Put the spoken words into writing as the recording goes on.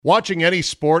Watching any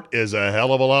sport is a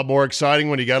hell of a lot more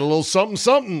exciting when you got a little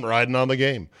something riding on the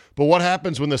game. But what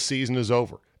happens when the season is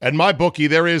over? At MyBookie,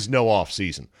 there is no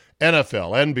off-season.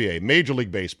 NFL, NBA, Major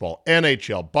League Baseball,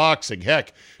 NHL, boxing,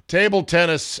 heck, table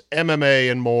tennis,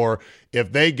 MMA, and more.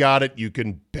 If they got it, you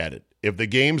can bet it. If the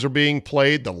games are being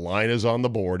played, the line is on the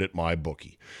board at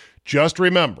MyBookie. Just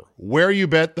remember, where you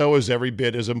bet, though, is every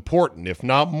bit as important, if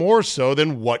not more so,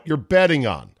 than what you're betting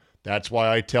on. That's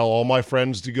why I tell all my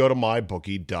friends to go to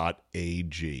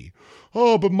mybookie.ag.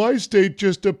 Oh, but my state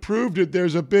just approved it.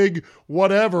 There's a big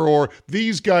whatever, or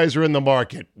these guys are in the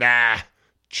market. Nah,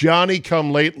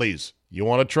 Johnny-come-latelys. You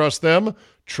want to trust them?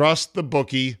 Trust the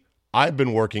bookie I've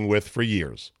been working with for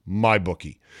years,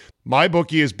 MyBookie.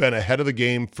 MyBookie has been ahead of the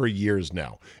game for years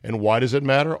now. And why does it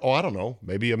matter? Oh, I don't know,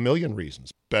 maybe a million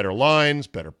reasons. Better lines,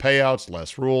 better payouts,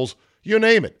 less rules, you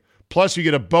name it. Plus, you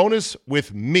get a bonus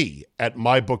with me at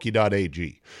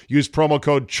mybookie.ag. Use promo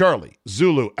code Charlie,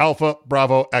 Zulu, Alpha,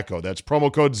 Bravo, Echo. That's promo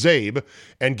code ZABE,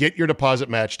 and get your deposit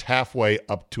matched halfway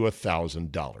up to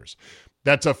 $1,000.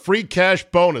 That's a free cash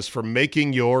bonus for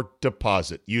making your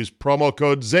deposit. Use promo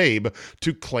code ZABE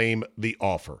to claim the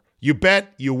offer. You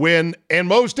bet, you win, and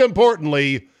most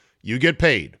importantly, you get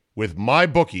paid with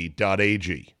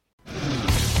mybookie.ag.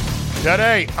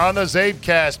 Today on the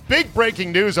Zabecast, big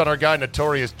breaking news on our guy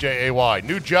Notorious J.A.Y.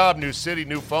 New job, new city,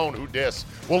 new phone, who dis?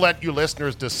 We'll let you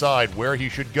listeners decide where he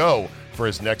should go for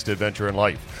his next adventure in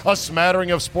life. A smattering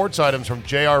of sports items from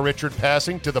J.R. Richard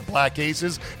passing to the Black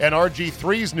Aces and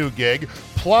RG3's new gig.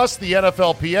 Plus, the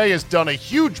NFLPA has done a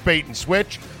huge bait and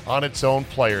switch on its own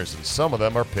players, and some of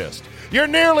them are pissed. Your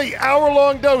nearly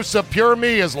hour-long dose of pure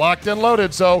me is locked and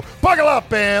loaded, so buckle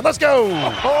up and let's go! Here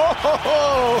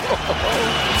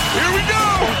we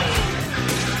go!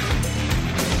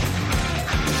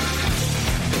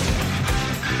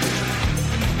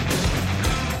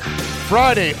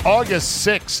 Friday, August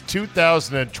 6,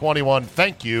 2021.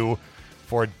 Thank you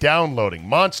for downloading.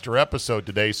 Monster episode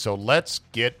today, so let's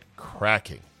get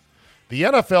cracking. The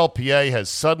NFLPA has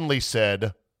suddenly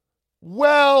said,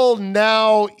 well,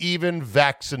 now even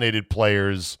vaccinated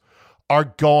players are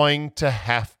going to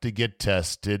have to get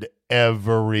tested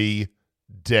every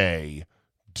day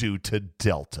due to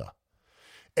Delta.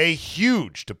 A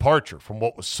huge departure from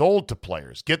what was sold to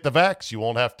players. Get the vax, you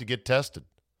won't have to get tested.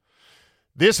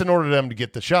 This in order for them to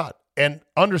get the shot. And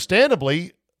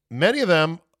understandably, many of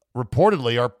them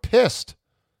reportedly are pissed.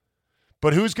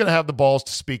 But who's going to have the balls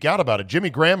to speak out about it?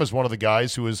 Jimmy Graham is one of the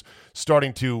guys who is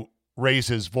starting to raise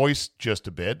his voice just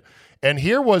a bit. And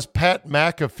here was Pat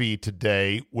McAfee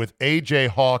today with AJ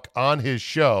Hawk on his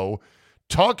show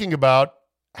talking about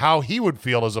how he would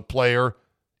feel as a player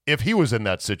if he was in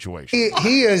that situation.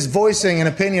 He is voicing an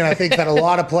opinion I think that a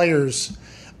lot of players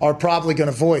are probably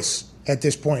going to voice at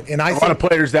this point. And I think a lot of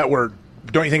players that were,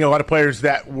 don't you think a lot of players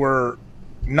that were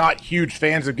not huge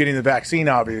fans of getting the vaccine,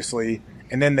 obviously,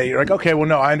 and then they're like, okay, well,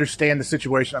 no, I understand the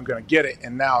situation. I'm going to get it.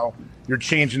 And now you're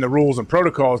changing the rules and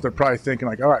protocols. They're probably thinking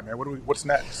like, all right, man, what's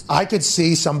next? I could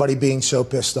see somebody being so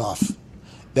pissed off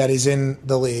that is in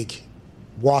the league,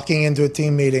 walking into a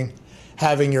team meeting,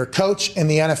 having your coach in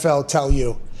the NFL tell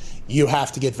you, you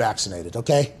have to get vaccinated,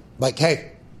 okay? Like,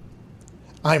 hey,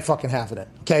 I'm fucking having it,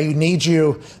 okay? You need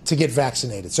you to get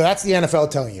vaccinated. So that's the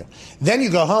NFL telling you. Then you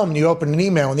go home and you open an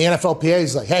email and the NFLPA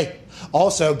is like, hey,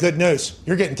 also, good news,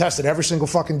 you're getting tested every single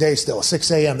fucking day still,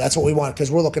 6 a.m. That's what we want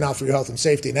because we're looking out for your health and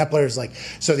safety. And that player's like,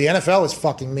 so the NFL is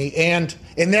fucking me. And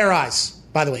in their eyes,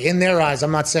 by the way, in their eyes,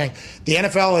 I'm not saying the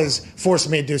NFL is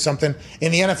forcing me to do something,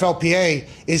 and the NFLPA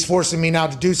is forcing me now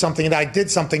to do something that I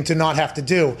did something to not have to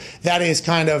do. That is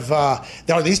kind of, are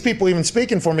these people even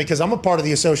speaking for me? Because I'm a part of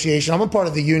the association. I'm a part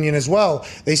of the union as well.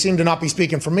 They seem to not be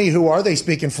speaking for me. Who are they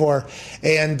speaking for?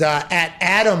 And at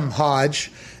Adam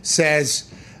Hodge says,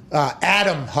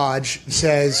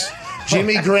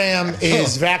 Jimmy Graham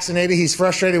is vaccinated. He's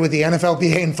frustrated with the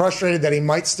NFLPA and frustrated that he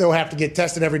might still have to get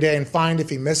tested every day and fined if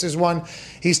he misses one.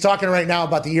 He's talking right now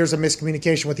about the years of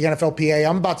miscommunication with the NFLPA.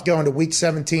 I'm about to go into week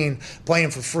 17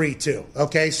 playing for free too.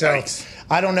 Okay, so nice.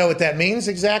 I don't know what that means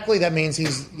exactly. That means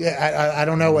I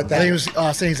don't know what that means. He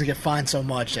was saying he's going to get fined so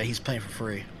much that he's playing for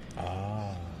free.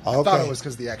 I thought it was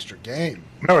because of the extra game.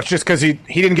 No, it's just because he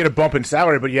didn't get a bump in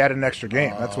salary, but you added an extra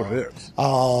game. That's what it is.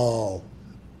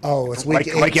 Oh, it's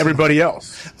week like everybody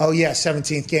else. Oh, yeah,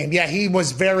 17th game. Yeah, he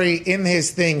was in his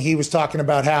thing, he was talking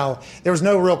about how there was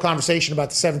no real conversation about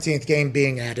the 17th game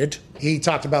being added. He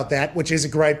talked about that, which is a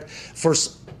gripe for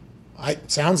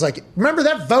it sounds like – remember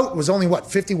that vote was only,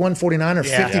 51-49 or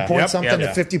 50-point-something to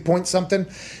 50-point-something?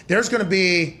 It's going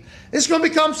to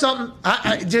become something.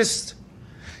 I just –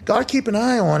 got to keep an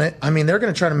eye on it. I mean, they're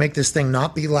going to try to make this thing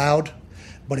not be loud,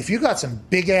 But if you got some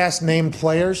big-ass named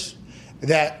players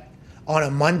that on a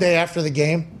Monday after the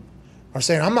game are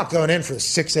saying, I'm not going in for the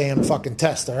 6 a.m. fucking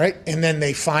test, all right? And then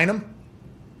they fine them.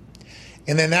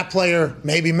 And then that player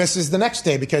maybe misses the next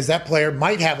day because that player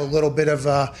might have a little bit of,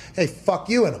 hey, fuck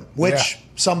you in them, which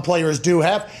some players do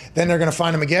have. Then they're going to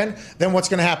fine them again. Then what's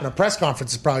going to happen? A press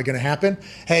conference is probably going to happen.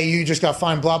 Hey, you just got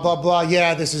fined, blah, blah, blah.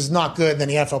 Yeah, this is not good. And then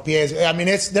the FLPA is, I mean,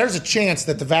 there's a chance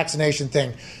that the vaccination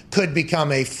thing could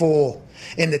become a full,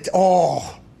 this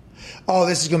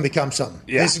is going to become something.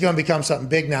 Yeah. This is going to become something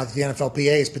big now that the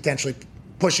NFLPA is potentially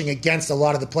pushing against a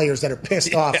lot of the players that are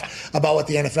pissed off about what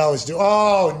the NFL is doing.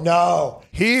 Oh, no.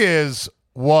 He is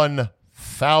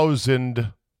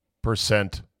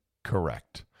 1,000%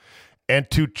 correct. And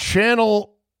to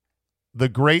channel the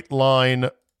great line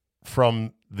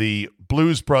from the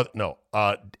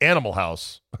Animal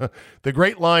House, the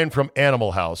great line from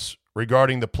Animal House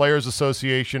regarding the Players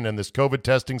Association and this COVID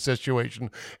testing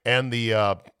situation and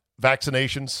the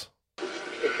vaccinations.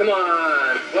 Hey, come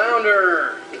on,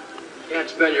 flounder. You can't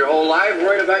spend your whole life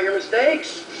worried about your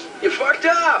mistakes. You fucked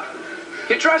up.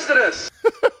 You trusted us.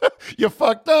 You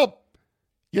fucked up.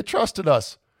 You trusted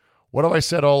us. What have I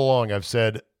said all along? I've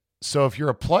said, so if you're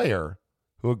a player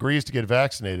who agrees to get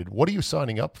vaccinated, what are you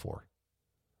signing up for?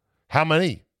 How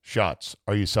many shots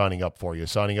are you signing up for? You're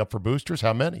signing up for boosters?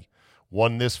 How many?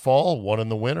 1 this fall, 1 in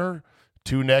the winter,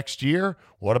 2 next year?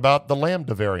 What about the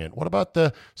Lambda variant? What about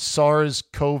the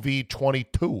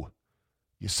SARS-CoV-22?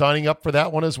 You signing up for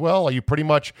that one as well? Are you pretty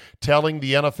much telling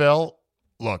the NFL,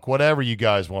 look, whatever you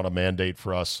guys want to mandate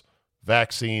for us,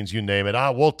 vaccines, you name it,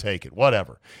 we'll take it,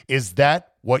 whatever. Is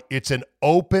that what? It's an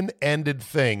open-ended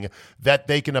thing that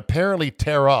they can apparently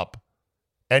tear up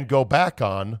and go back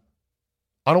on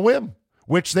a whim,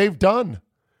 which they've done.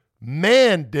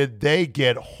 Man, did they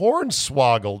get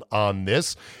hornswoggled on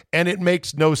this, and it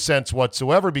makes no sense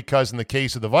whatsoever because in the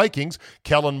case of the Vikings,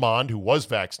 Kellen Mond, who was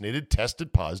vaccinated,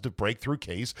 tested positive, breakthrough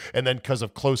case, and then because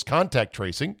of close contact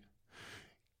tracing,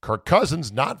 Kirk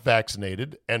Cousins, not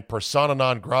vaccinated, and persona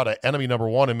non grata, enemy number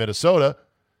 1 in Minnesota,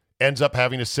 ends up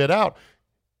having to sit out.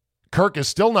 Kirk is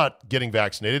still not getting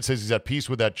vaccinated, says he's at peace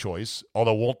with that choice,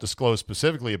 although won't disclose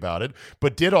specifically about it,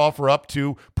 but did offer up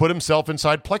to put himself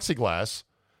inside plexiglass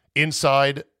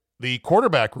inside the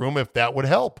quarterback room if that would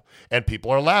help. And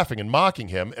people are laughing and mocking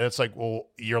him. And it's like, well,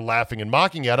 you're laughing and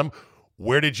mocking at him.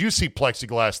 Where did you see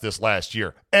plexiglass this last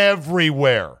year?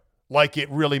 Everywhere. Like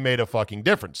it really made a fucking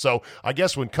difference. So I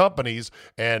guess when companies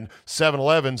and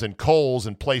 7-Elevens and Kohl's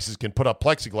and places can put up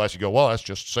plexiglass, you go, well, that's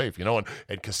just safe, and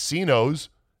casinos,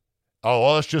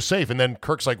 that's just safe. And then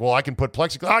Kirk's like, well, I can put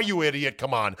plexiglass. Oh, you idiot.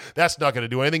 Come on. That's not going to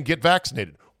do anything. Get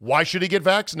vaccinated. Why should he get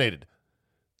vaccinated?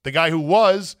 The guy who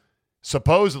was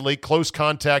supposedly close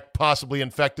contact, possibly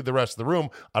infected the rest of the room.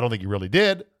 I don't think he really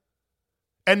did.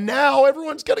 And now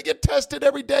everyone's going to get tested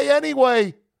every day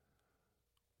anyway.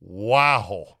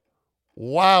 Wow.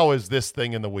 Wow, is this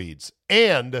thing in the weeds.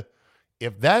 And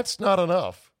if that's not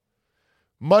enough,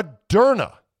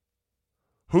 Moderna,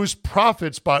 whose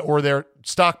profits their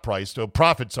stock price, so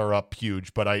profits are up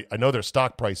huge, but I know their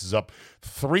stock price is up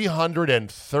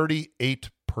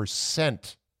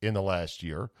 338% in the last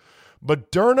year.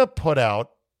 Moderna put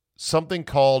out something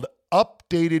called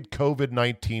Updated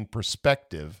COVID-19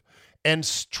 Perspective and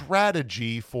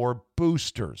Strategy for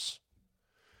Boosters.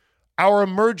 Our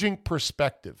emerging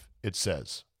perspective, it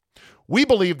says, we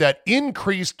believe that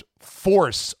increased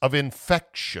force of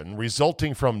infection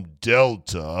resulting from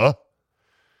Delta,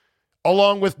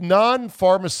 along with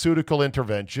non-pharmaceutical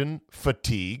intervention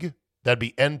fatigue, that'd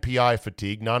be NPI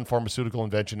fatigue, non-pharmaceutical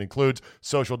intervention includes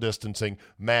social distancing,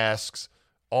 masks,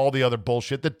 all the other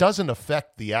bullshit that doesn't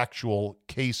affect the actual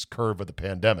case curve of the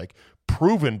pandemic,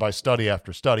 proven by study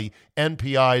after study,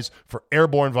 NPIs for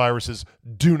airborne viruses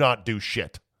do not do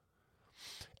shit.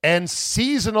 And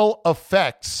seasonal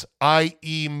effects,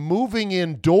 i.e. moving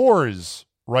indoors,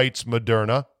 writes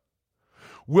Moderna,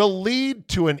 will lead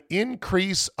to an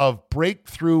increase of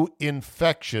breakthrough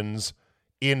infections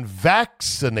in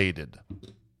vaccinated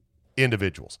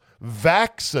individuals.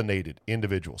 Vaccinated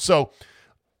individuals. So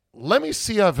let me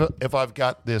see if I've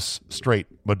got this straight,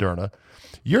 Moderna.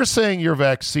 You're saying your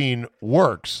vaccine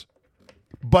works,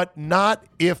 but not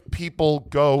if people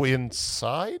go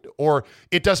inside, or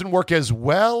it doesn't work as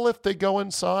well if they go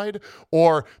inside,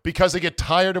 or because they get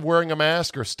tired of wearing a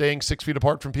mask or staying 6 feet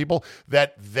apart from people,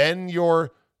 that then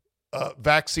your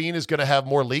vaccine is going to have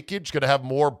more leakage, going to have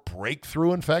more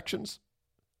breakthrough infections?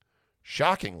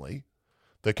 Shockingly,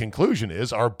 the conclusion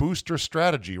is our booster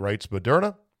strategy, writes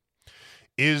Moderna,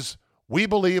 is we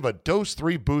believe a dose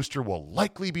 3 booster will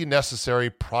likely be necessary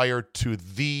prior to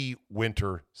the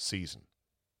winter season.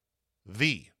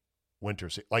 winter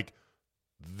season? Like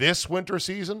this winter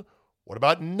season? What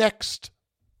about next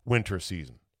winter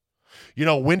season? You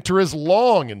know, winter is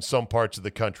long in some parts of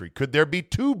the country. Could there be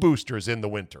 2 boosters in the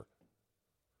winter?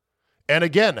 And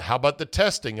again, how about the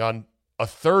testing on a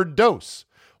 3rd dose?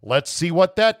 Let's see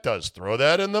what that does. Throw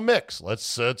that in the mix.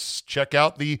 Let's check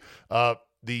out the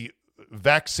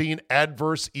Vaccine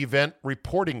Adverse Event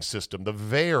Reporting System, the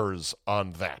VAERS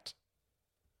on that.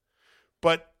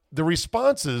 But the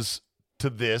responses to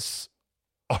this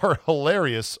are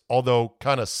hilarious, although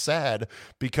kind of sad,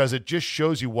 because it just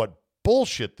shows you what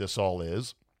bullshit this all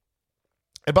is.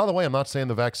 And by the way, I'm not saying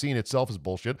the vaccine itself is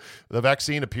bullshit. The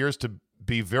vaccine appears to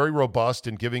be very robust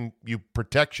in giving you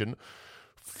protection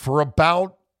for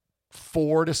about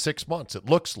 4 to 6 months, it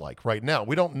looks like right now.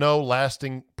 We don't know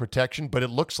lasting protection, but it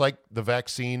looks like the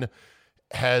vaccine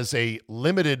has a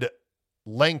limited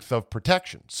length of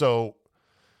protection. So,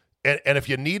 and if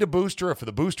you need a booster, if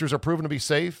the boosters are proven to be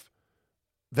safe,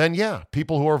 then yeah,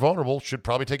 people who are vulnerable should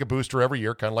probably take a booster every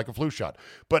year, kind of like a flu shot.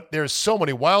 But there's so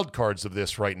many wild cards of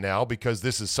this right now because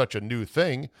this is such a new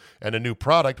thing and a new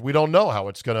product. We don't know how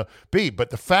it's going to be. But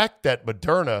the fact that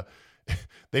Moderna,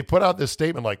 they put out this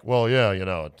statement like, well, yeah, you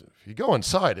know, if you go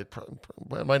inside, it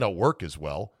might not work as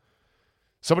well.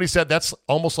 Somebody said that's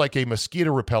almost like a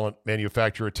mosquito repellent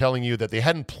manufacturer telling you that they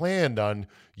hadn't planned on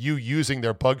you using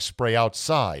their bug spray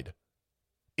outside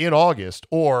in August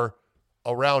or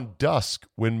around dusk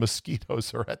when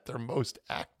mosquitoes are at their most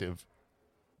active.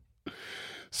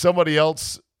 Somebody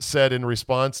else said in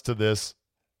response to this,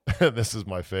 this is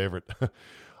my favorite,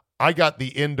 I got the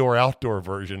indoor-outdoor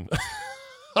version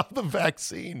of the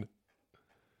vaccine.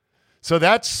 So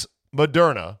that's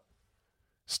Moderna.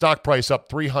 Stock price up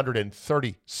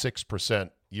 336%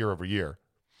 year over year,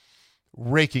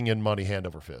 raking in money hand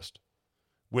over fist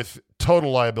with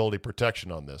total liability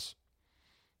protection on this.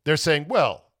 They're saying,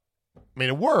 well, I mean,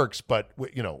 it works, but,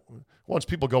 you know, once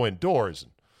people go indoors,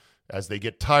 as they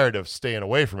get tired of staying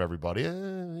away from everybody,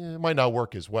 it might not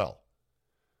work as well.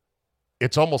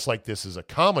 It's almost like this is a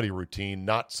comedy routine,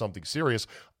 not something serious.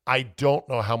 I don't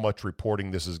know how much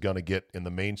reporting this is going to get in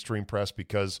the mainstream press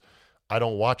because I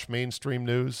don't watch mainstream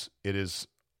news. It is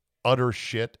utter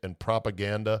shit and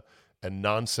propaganda and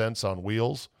nonsense on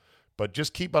wheels. But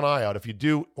just keep an eye out if you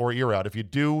do, or ear out. If you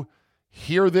do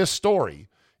hear this story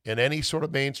in any sort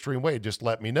of mainstream way, just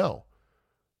let me know.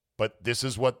 But this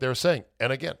is what they're saying.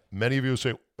 And again, many of you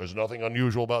say, there's nothing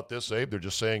unusual about this, Abe. They're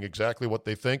just saying exactly what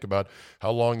they think about how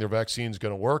long their vaccine is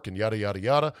going to work and yada, yada,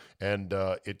 yada. And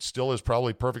it still is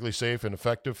probably perfectly safe and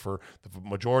effective for the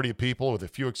majority of people with a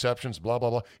few exceptions, blah, blah,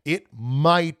 blah. It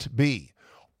might be.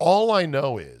 All I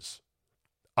know is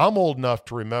I'm old enough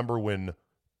to remember when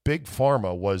Big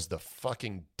Pharma was the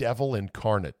fucking devil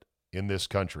incarnate in this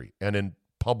country and in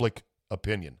public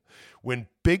opinion. When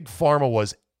Big Pharma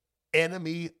was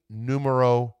enemy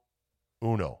numero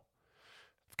uno.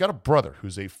 I've got a brother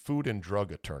who's a food and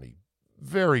drug attorney.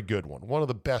 Very good one of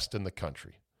the best in the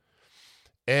country.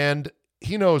 And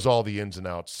he knows all the ins and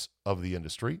outs of the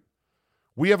industry.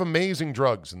 We have amazing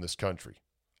drugs in this country.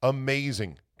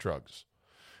 Amazing drugs.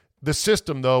 The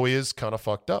system, though, is kind of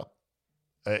fucked up.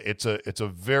 It's a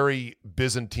very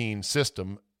Byzantine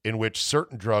system in which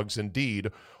certain drugs,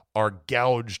 indeed, are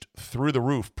gouged through the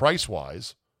roof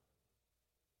price-wise,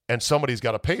 and somebody's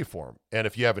got to pay for them. And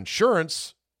if you have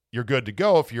insurance, you're good to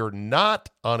go. If you're not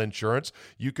on insurance,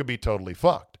 you could be totally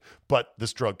fucked. But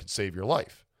this drug could save your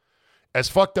life. As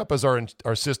fucked up as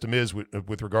our system is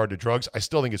with regard to drugs, I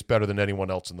still think it's better than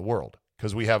anyone else in the world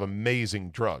because we have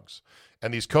amazing drugs.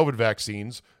 And these COVID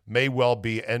vaccines may well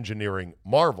be engineering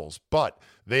marvels, but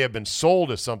they have been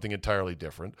sold as something entirely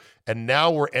different. And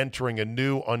now we're entering a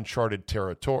new uncharted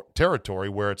territory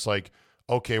where it's like,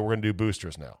 okay, we're going to do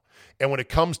boosters now. And when it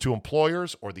comes to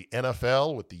employers or the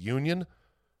NFL with the union,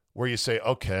 where you say,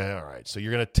 okay, all right, so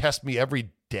you're going to test me every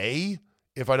day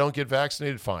if I don't get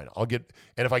vaccinated? Fine. And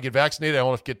if I get vaccinated, I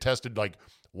want to get tested like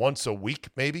once a week,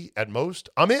 maybe at most.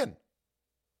 I'm in.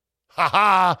 Ha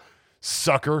ha,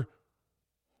 sucker.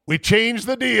 We changed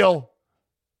the deal.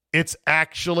 It's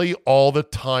actually all the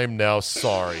time now.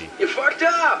 Sorry. You fucked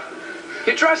up.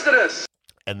 You trusted us.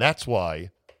 And that's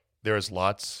why there's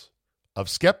lots of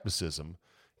skepticism,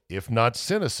 if not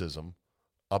cynicism,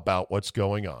 about what's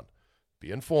going on.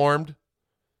 Be informed.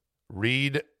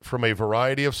 Read from a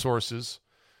variety of sources.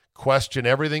 Question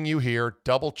everything you hear.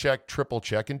 Double check, triple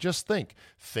check, and just think.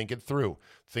 Think it through.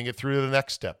 Think it through to the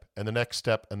next step, and the next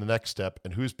step, and the next step,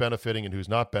 and who's benefiting and who's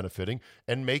not benefiting,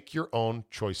 and make your own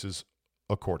choices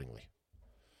accordingly.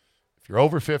 If you're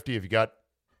over 50, if you got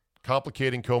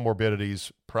complicating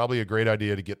comorbidities, probably a great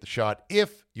idea to get the shot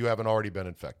if you haven't already been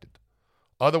infected.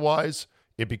 Otherwise,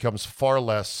 it becomes far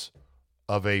less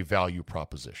of a value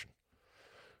proposition.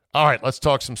 All right, let's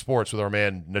talk some sports with our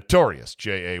man Notorious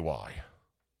J.A.Y.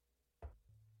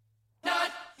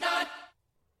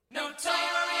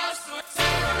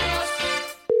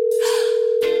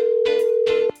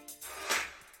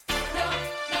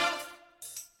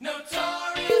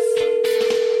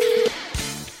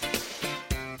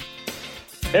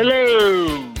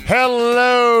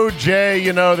 Hello, Jay.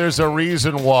 You know, there's a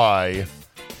reason why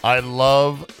I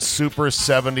love Super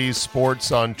 70s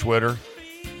Sports on Twitter.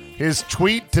 His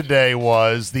tweet today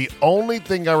was, the only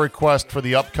thing I request for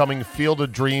the upcoming Field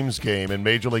of Dreams game in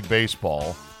Major League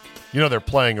Baseball, you know they're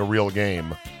playing a real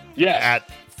game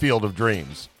at Field of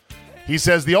Dreams. He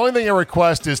says, the only thing I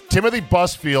request is Timothy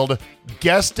Busfield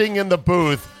guesting in the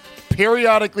booth,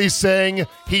 periodically saying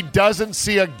he doesn't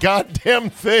see a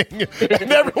goddamn thing,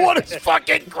 and everyone is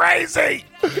fucking crazy.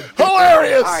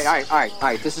 Hilarious. All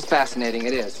right. This is fascinating.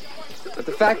 It is. But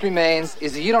the fact remains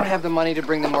is that you don't have the money to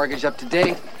bring the mortgage up to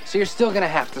date, so you're still going to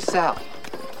have to sell.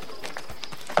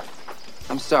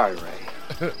 I'm sorry,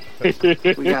 Ray.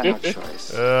 We got no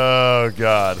choice. Oh,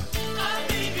 God.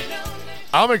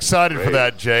 I'm excited for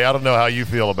that, Jay. I don't know how you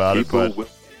feel about it, but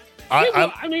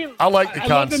I like the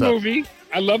concept.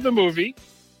 I love the movie.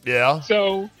 Yeah.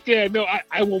 So,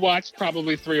 I will watch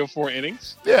probably 3 or 4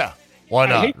 innings. Yeah. Why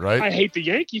not, right? I hate the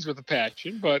Yankees with a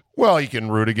passion, but... Well, you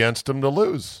can root against them to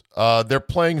lose. They're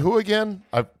playing who again?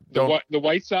 The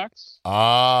White Sox.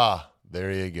 Ah,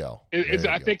 there you go.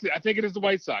 I think it is the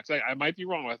White Sox. I might be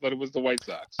wrong. I thought it was the White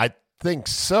Sox. I think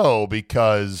so,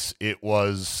 because it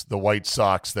was the White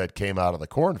Sox that came out of the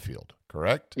cornfield,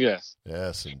 correct? Yes.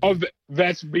 Yes, indeed. Oh,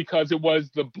 that's because it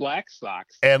was the Black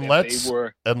Sox. And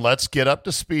let's get up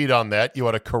to speed on that. You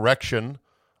had a correction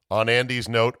on Andy's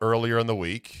note earlier in the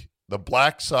week. The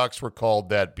Black Sox were called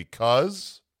that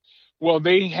because? Well,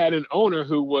 they had an owner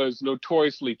who was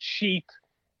notoriously cheap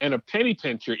and a penny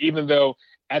pincher, even though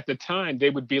at the time they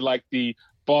would be like the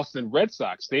Boston Red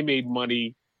Sox. They made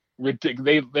money.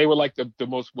 They were like the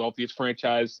most wealthiest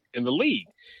franchise in the league.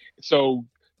 So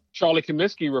Charlie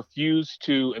Comiskey refused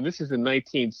to, and this is in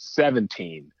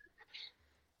 1917,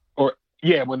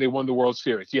 when they won the World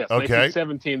Series. Yes, okay.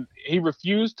 1917. He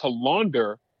refused to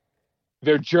launder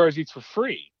their jerseys for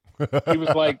free. He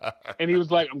was like,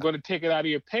 I'm going to take it out of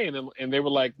your pay. And they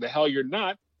were like, the hell you're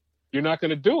not going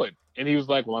to do it. And he was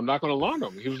like, well, I'm not going to launder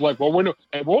them. He was like, well, we're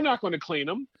not going to clean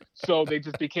them. So they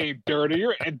just became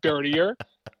dirtier and dirtier.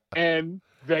 And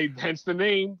hence the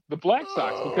name, the Black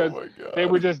Sox, because they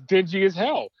were just dingy as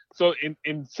hell. So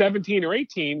in 17 or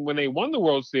 18, when they won the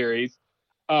World Series,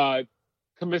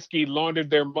 Comiskey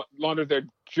laundered their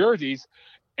jerseys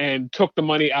and took the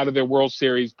money out of their World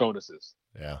Series bonuses.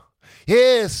 Yeah.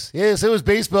 Yes, it was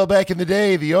baseball back in the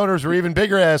day. The owners were even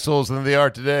bigger assholes than they are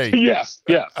today. Yes.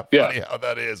 Funny how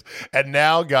that is. And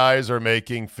now guys are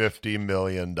making $50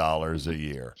 million a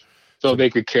year. So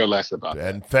they could care less about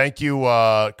that. And thank you,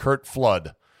 Curt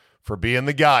Flood, for being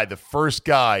the first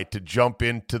guy to jump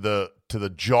into the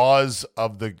jaws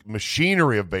of the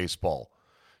machinery of baseball,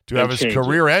 to have his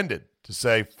career ended, to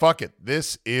say, fuck it,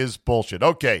 this is bullshit.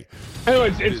 Okay.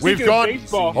 Anyways, we've gone.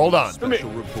 Baseball, hold on. Special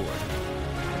report.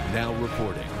 Now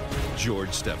reporting, George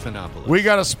Stephanopoulos. We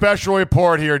got a special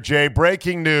report here, Jay.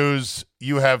 Breaking news: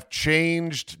 you have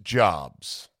changed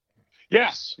jobs.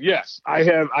 Yes, I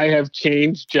have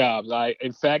changed jobs.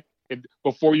 In fact,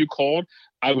 before you called,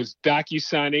 I was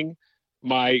docu-signing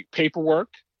my paperwork.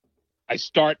 I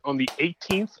start on the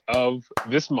 18th of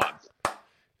this month.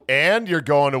 And you're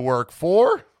going to work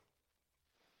for?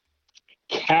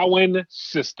 Cowan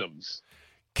Systems.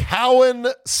 Cowan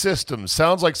Systems.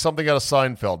 Sounds like something out of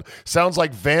Seinfeld. Sounds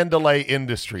like Vandelay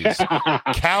Industries.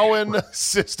 Cowan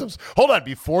Systems. Hold on.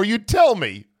 Before you tell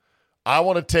me, I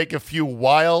want to take a few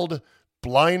wild,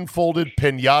 blindfolded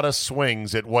pinata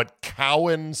swings at what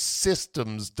Cowan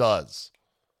Systems does.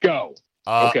 Go.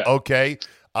 Okay.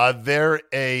 They're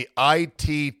a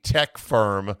IT tech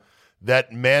firm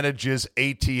that manages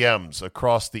ATMs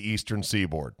across the Eastern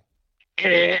Seaboard.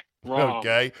 Wrong.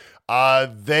 Okay.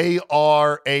 They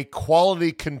are a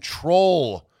quality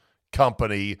control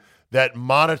company that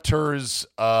monitors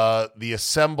the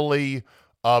assembly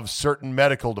of certain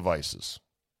medical devices.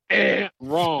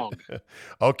 Wrong.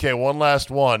 Okay, one last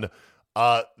one.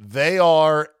 They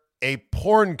are a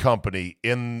porn company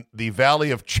in the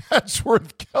Valley of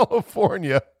Chatsworth,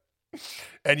 California,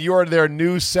 and you are their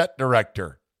new set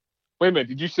director. Wait a minute.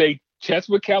 Did you say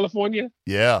Chatsworth, California?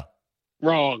 Yeah.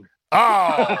 Wrong.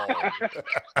 Oh.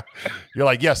 You're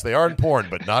like, yes, they are in porn,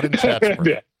 but not in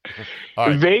Chatsworth.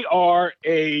 Right. They are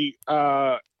a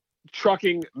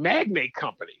trucking magnate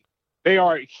company. They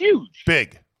are huge.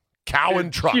 Big.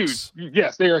 Cowan trucks. Huge.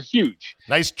 Yes, they are huge.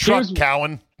 Nice truck,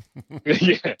 Cowan.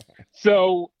 Yeah.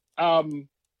 So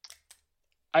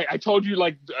I told you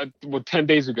 10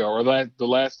 days ago or the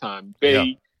last time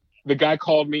the guy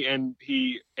called me and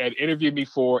he had interviewed me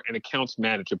for an accounts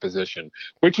manager position,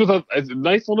 which was a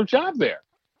nice little job there.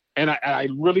 And I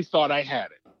really thought I had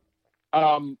it.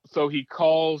 So he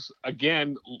calls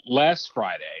again last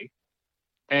Friday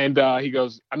and he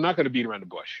goes, I'm not going to beat around the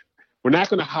bush. We're not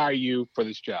going to hire you for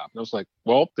this job. And I was like,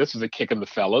 well, this is a kick in the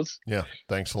fellas. Yeah.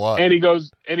 Thanks a lot. And he goes,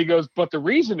 but the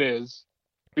reason is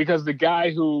because the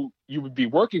guy who you would be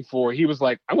working for, he was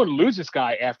like, I'm going to lose this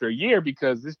guy after a year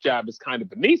because this job is kind of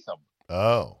beneath him.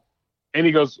 Oh. And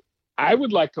he goes, I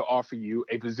would like to offer you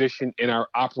a position in our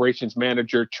operations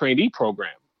manager trainee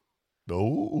program.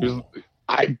 Oh.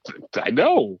 I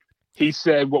know. He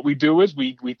said, what we do is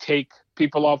we take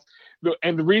people off.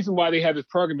 And the reason why they have this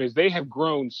program is they have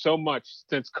grown so much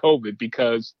since COVID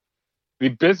because the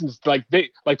business,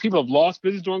 people have lost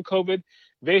business during COVID.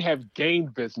 They have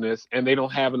gained business and they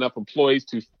don't have enough employees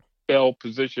to fill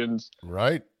positions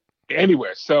right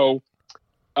anywhere. So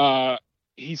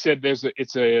he said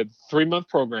it's a 3-month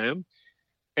program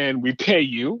and we pay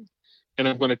you. And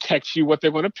I'm going to text you what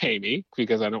they're going to pay me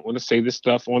because I don't want to say this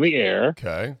stuff on the air.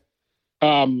 Okay.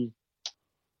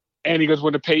 And he goes, we're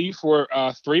going to pay you for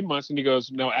 3 months. And he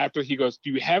goes, no, after he goes,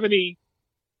 do you have any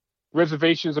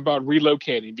reservations about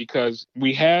relocating? Because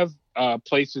we have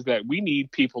places that we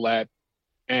need people at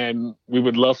and we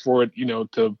would love for it, you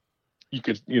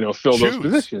could fill those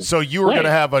positions. So you were going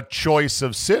to have a choice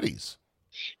of cities.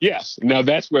 Yes. Now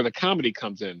that's where the comedy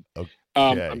comes in.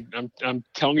 Okay. I'm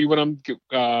telling you what I'm.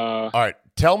 All right.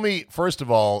 Tell me, first of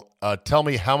all, tell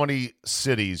me how many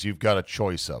cities you've got a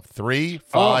choice of. 3,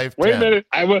 5, 10. Wait a minute.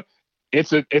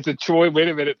 It's a choice. Wait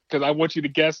a minute, because I want you to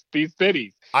guess these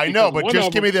cities. I know, but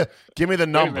just give me the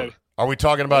number. Are we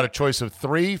talking about a choice of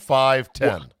 3, 5,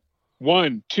 10?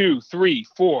 1, 2, 3,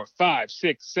 4, 5,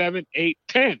 6, 7, 8,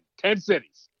 10. 10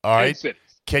 cities. All right. 10 cities.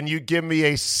 Can you give me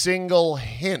a single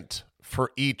hint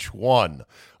for each one?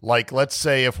 Like, let's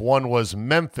say if one was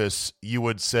Memphis, you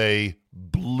would say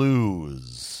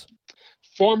Blues.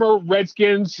 Former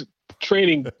Redskins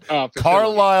training facility.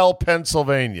 Carlisle,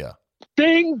 Pennsylvania.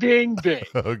 Ding, ding, ding.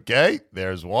 Okay,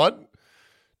 there's 1.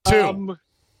 2.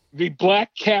 The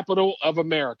Black Capital of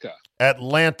America.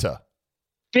 Atlanta.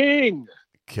 Ding.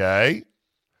 Okay.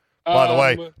 By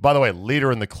the way,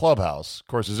 leader in the clubhouse. Of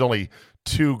course, there's only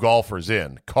 2 golfers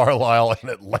in, Carlisle and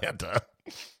Atlanta.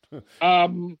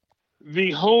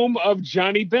 The home of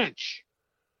Johnny Bench.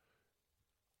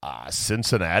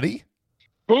 Cincinnati?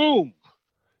 Boom.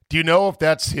 Do you know if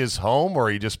that's his home or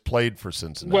he just played for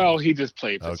Cincinnati? Well, he just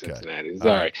played for Cincinnati. It's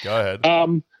all right. Go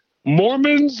ahead.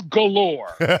 Mormons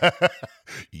galore.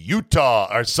 Utah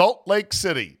or Salt Lake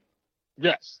City.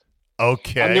 Yes.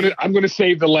 Okay. I'm gonna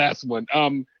save the last one.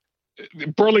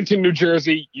 Burlington, New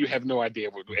Jersey. You have no idea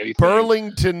what anything.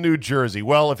 Burlington, New Jersey.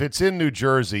 Well, if it's in New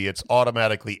Jersey, it's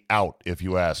automatically out, if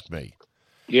you ask me.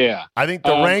 Yeah. I think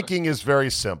the ranking is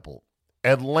very simple.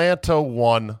 Atlanta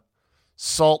 1,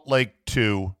 Salt Lake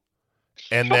 2,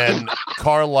 and then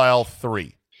Carlisle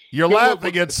 3. You're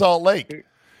laughing at Salt Lake.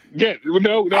 Yeah, no.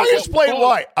 I'm going to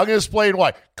explain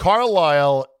why.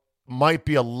 Carlisle might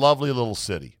be a lovely little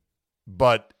city,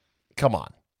 but come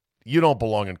on. You don't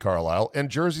belong in Carlisle, and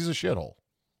Jersey's a shithole.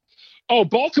 Oh,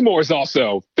 Baltimore is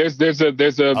also they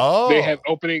have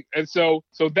opening, and so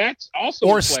that's also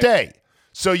or stay.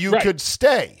 So you could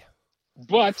stay.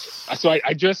 But so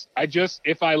I just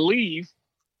if I leave,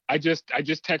 I just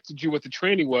texted you what the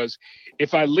training was.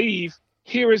 If I leave,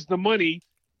 here is the money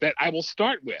that I will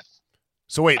start with.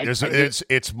 So wait,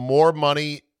 it's more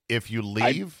money if you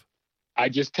leave? I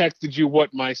just texted you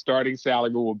what my starting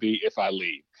salary will be if I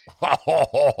leave.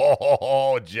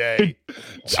 Oh, Jay.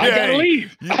 I gotta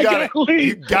leave. I gotta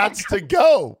leave. You got to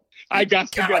go. I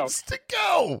got to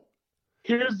go.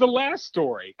 Here's the last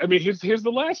story. I mean, here's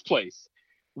the last place.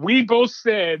 We both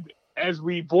said as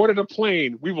we boarded a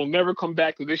plane, we will never come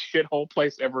back to this shithole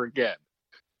place ever again.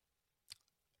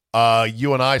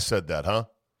 You and I said that, huh?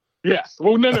 Yes.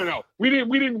 Well, no. We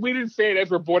didn't say it as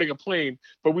we're boarding a plane,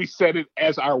 but we said it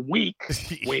as our week.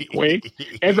 wink,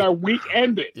 as our week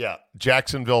ended. Yeah,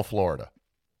 Jacksonville, Florida.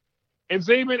 And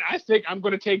Zayman, I think I'm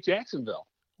going to take Jacksonville.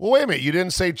 Well, wait a minute. You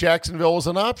didn't say Jacksonville was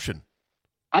an option.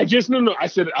 I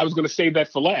said I was going to save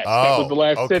that for last. That was the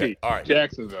last city. All right.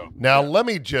 Jacksonville. Now, let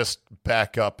me just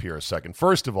back up here a second.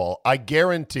 First of all, I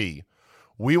guarantee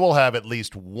we will have at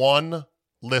least one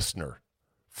listener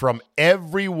from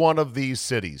every one of these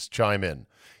cities chime in,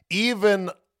 even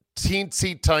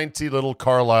teensy-tiny little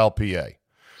Carlisle, PA.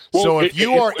 Well, So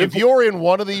if you're in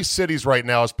one of these cities right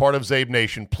now as part of Zabe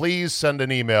Nation, please send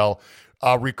an email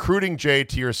recruiting Jay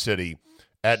to your city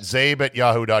at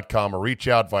zabe@yahoo.com or reach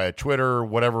out via Twitter,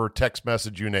 whatever text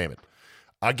message, you name it.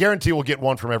 I guarantee we'll get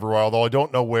one from everywhere, although I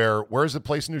don't know where. Where's the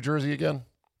place in New Jersey again?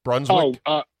 Brunswick?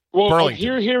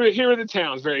 Here are the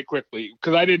towns very quickly,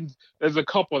 because there's a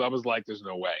couple that I was like, there's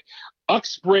no way.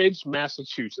 Uxbridge,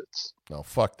 Massachusetts. No,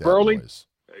 fuck that noise.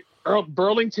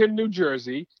 Burlington, New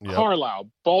Jersey. Yep. Carlisle,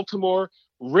 Baltimore,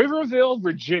 Riverville,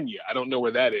 Virginia. I don't know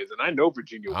where that is, and I know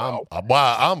Virginia well.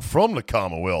 I'm from the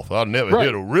Commonwealth. I've never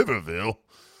hit a Riverville.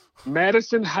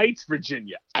 Madison Heights,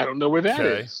 Virginia. I don't know where that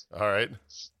is. All right.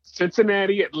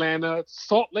 Cincinnati, Atlanta,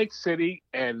 Salt Lake City,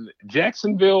 and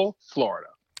Jacksonville, Florida.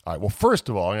 All right. Well, first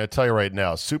of all, I'm going to tell you right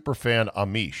now, superfan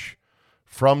Amish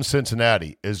from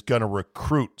Cincinnati is going to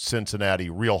recruit Cincinnati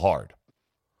real hard.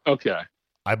 Okay.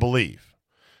 I believe.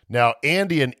 Now,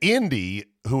 Andy in Indy,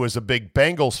 who is a big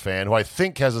Bengals fan, who I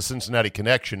think has a Cincinnati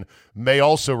connection, may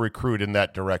also recruit in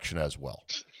that direction as well.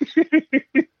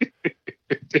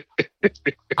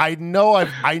 I know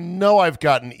I've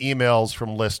gotten emails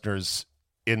from listeners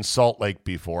in Salt Lake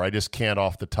before. I just can't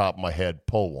off the top of my head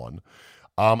pull one.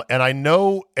 And I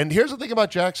know, and here's the thing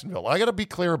about Jacksonville. I got to be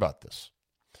clear about this.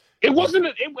 It wasn't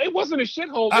a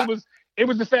shithole. It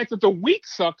was the fact that the week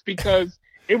sucked because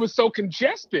it was so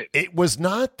congested. It was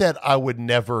not that I would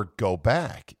never go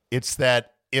back. It's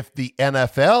that if the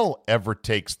NFL ever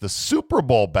takes the Super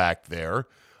Bowl back there,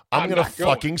 I'm going to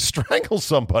fucking strangle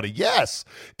somebody. Yes.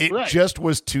 It just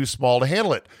was too small to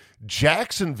handle it.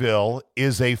 Jacksonville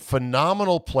is a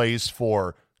phenomenal place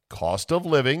for cost of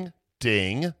living,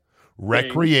 ding.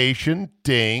 Recreation,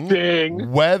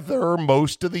 ding. Weather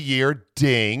most of the year,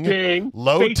 ding.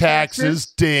 Low State taxes,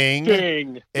 ding.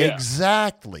 Yeah.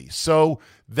 Exactly. So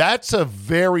that's a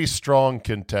very strong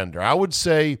contender. I would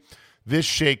say this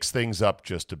shakes things up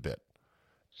just a bit.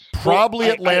 Probably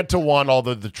Atlanta won,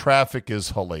 although the traffic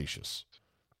is hellacious.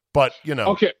 But,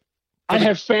 Okay. I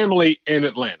have family in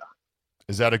Atlanta.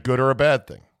 Is that a good or a bad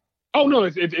thing? Oh no,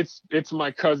 it's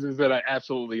my cousins that I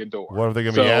absolutely adore. What are they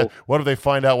going to be? What if they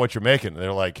find out what you're making?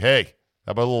 They're like, "Hey,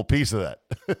 how about a little piece of that?"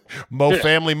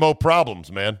 Family, mo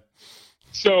problems, man.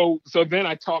 So then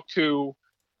I talked to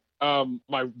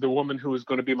the woman who is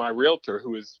going to be my realtor,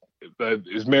 who is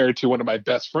married to one of my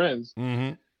best friends,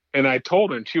 and I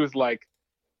told her, and she was like,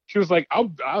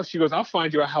 I'll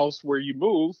find you a house where you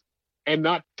move and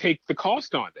not take the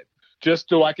cost on it. Just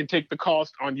so I can take the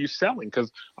cost on you selling,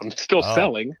 because I'm still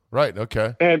selling. Right.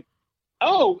 Okay. And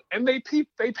they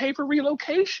pay for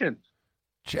relocation.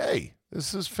 Jay,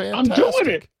 this is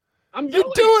fantastic. I'm doing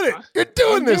it. You're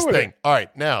doing this thing. All right.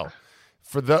 Now,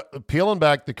 for peeling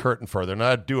back the curtain further, and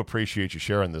I do appreciate you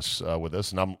sharing this with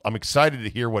us, and I'm excited to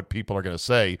hear what people are going to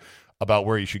say about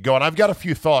where you should go. And I've got a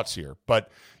few thoughts here, but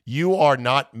you are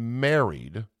not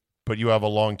married, but you have a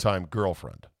longtime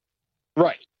girlfriend.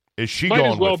 Right. Is she Might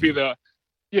going as well with be you?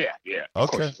 Yeah.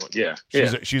 Okay. Yeah.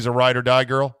 She's a ride or die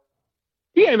girl?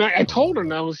 Yeah, and I told her,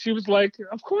 and she was like,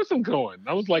 "Of course I'm going."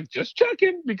 I was like, "Just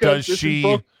checking," because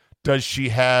does she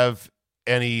have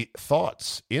any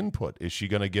thoughts, input? Is she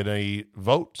going to get any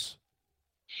votes?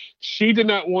 She did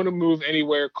not want to move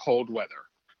anywhere cold weather.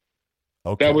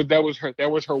 Okay. That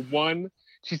was her one.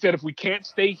 She said, "If we can't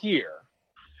stay here,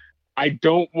 I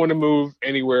don't want to move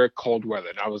anywhere cold weather."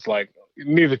 And I was like,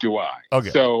 neither do I. Okay.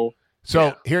 So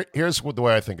here's the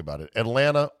way I think about it.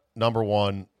 Atlanta, number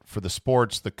one, for the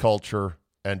sports, the culture,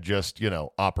 and just,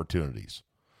 opportunities.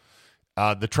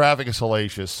 The traffic is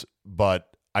hellacious, but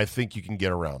I think you can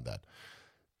get around that.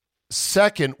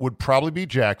 Second would probably be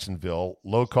Jacksonville.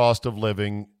 Low cost of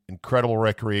living, incredible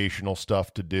recreational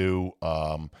stuff to do,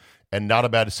 and not a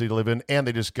bad city to live in. And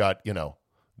they just got,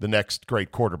 the next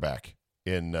great quarterback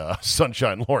in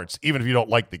Sunshine Lawrence, even if you don't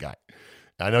like the guy.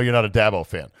 I know you're not a Dabo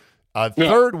fan.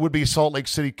 Third would be Salt Lake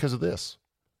City because of this.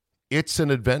 It's an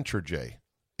adventure, Jay.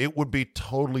 It would be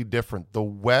totally different. The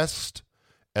West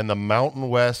and the Mountain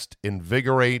West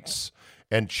invigorates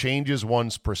and changes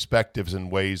one's perspectives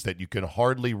in ways that you can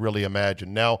hardly really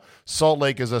imagine. Now, Salt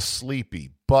Lake is a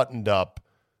sleepy, buttoned up,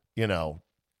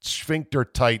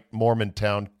 sphincter-tight Mormon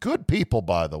town. Good people,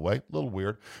 by the way. A little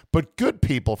weird, but good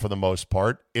people for the most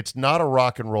part. It's not a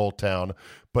rock and roll town,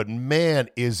 but man,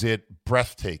 is it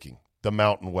breathtaking, the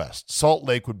Mountain West. Salt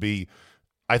Lake would be,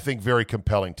 I think, very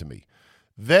compelling to me.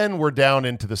 Then we're down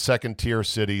into the second-tier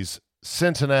cities.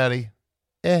 Cincinnati,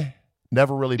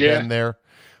 never really been there.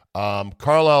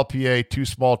 Carlisle, PA, too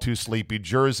small, too sleepy.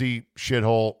 Jersey,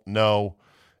 shithole, no.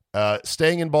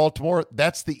 Staying in Baltimore,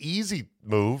 that's the easy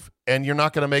move, and you're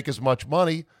not going to make as much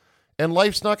money, and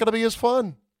life's not going to be as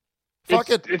fun. Fuck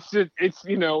it.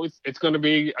 It's going to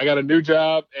be. I got a new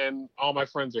job and all my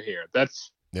friends are here.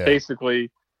 That's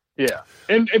basically, yeah.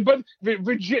 But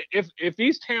Virginia, if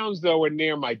these towns though are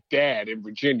near my dad in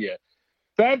Virginia,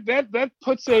 that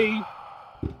puts a.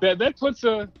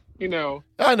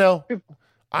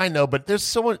 I know, but there's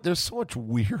so much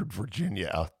weird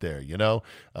Virginia out there,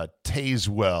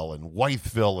 Tazewell and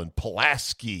Wytheville and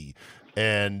Pulaski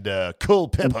and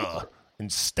Culpeper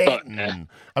and Stanton.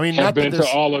 I've been to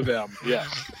all of them. Yeah.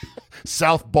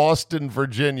 South Boston,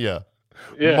 Virginia,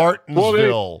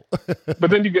 Martinsville. But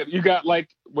then you got like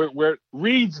where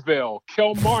Reedsville,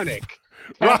 Kilmarnock,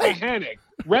 Rappahannock,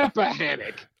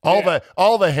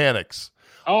 all the Hannocks.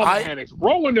 Hannocks,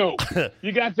 Roanoke.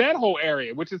 You got that whole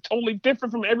area, which is totally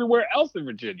different from everywhere else in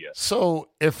Virginia. So,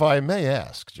 if I may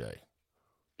ask, Jay,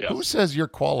 who says you're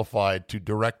qualified to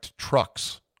direct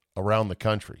trucks around the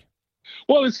country?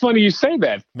 Well, it's funny you say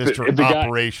that, Mr.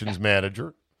 Operations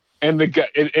Manager. And the guy,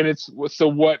 and it's so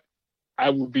what I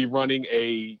would be running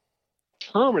a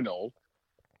terminal,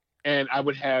 and I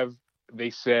would have,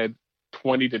 they said,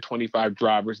 20 to 25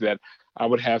 drivers that I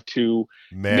would have to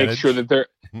make sure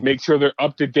they're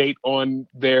up to date on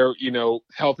their,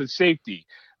 health and safety.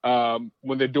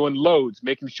 When they're doing loads,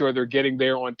 making sure they're getting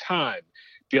there on time,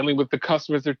 dealing with the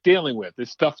customers they're dealing with, and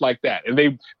stuff like that.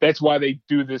 And that's why they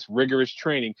do this rigorous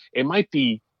training. It might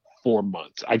be 4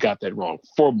 months. I got that wrong.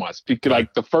 4 months. Because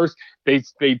like the first, they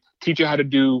teach you how to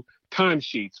do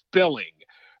timesheets, billing,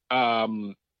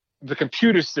 the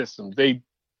computer system. They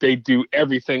do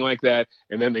everything like that,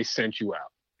 and then they send you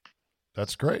out.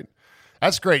 That's great.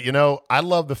 That's great. I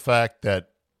love the fact that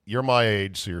you're my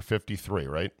age, so you're 53,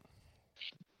 right?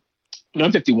 No,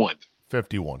 I'm 51.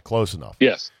 51, close enough.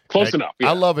 Yes, close enough.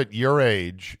 Yeah. I love at your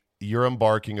age, you're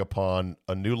embarking upon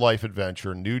a new life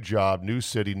adventure, new job, new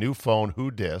city, new phone, who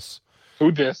dis?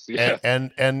 Who dis, yeah.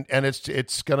 And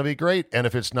it's going to be great. And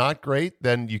if it's not great,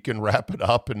 then you can wrap it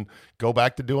up and go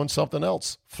back to doing something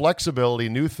else. Flexibility,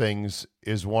 new things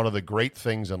is one of the great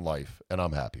things in life, and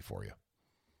I'm happy for you.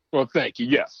 Well, thank you.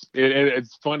 Yes.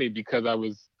 It's funny because I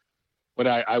was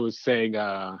saying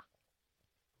where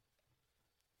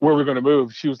we're going to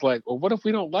move, she was like, well, what if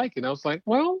we don't like it? And I was like,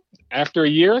 well, after a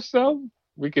year or so,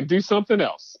 we could do something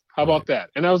else. How about that?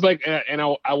 And I was like, and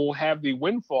I will have the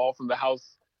windfall from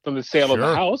the sale of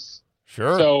the house.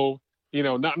 Sure. So,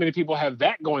 not many people have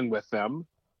that going with them,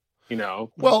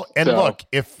 Well, and look,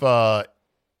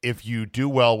 if you do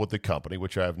well with the company,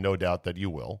 which I have no doubt that you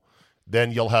will,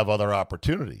 then you'll have other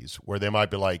opportunities where they might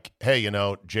be like, hey,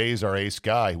 Jay's our ace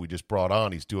guy who we just brought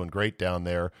on. He's doing great down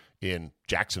there in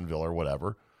Jacksonville or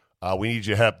whatever. We need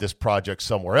you to have this project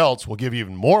somewhere else. We'll give you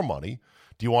even more money.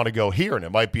 Do you want to go here? And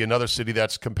it might be another city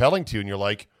that's compelling to you. And you're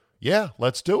like, yeah,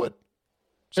 let's do it.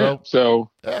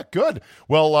 So good.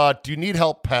 Well, do you need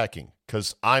help packing?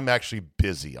 Because I'm actually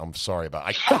busy. I'm sorry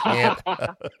I can't.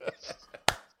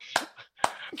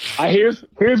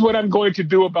 Here's what I'm going to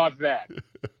do about that.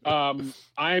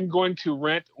 I'm going to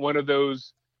rent one of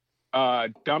those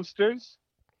dumpsters,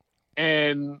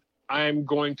 and I'm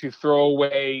going to throw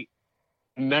away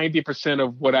 90%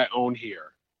 of what I own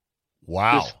here.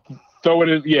 Wow. Just throw it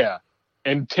in,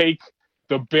 and take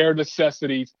the bare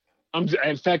necessities.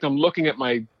 In fact, I'm looking at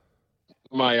my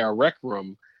rec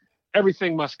room.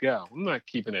 Everything must go. I'm not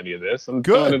keeping any of this. I'm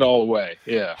throwing it all away.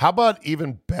 Yeah. How about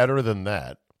even better than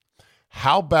that?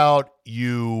 How about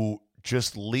you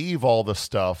just leave all the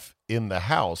stuff in the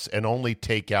house and only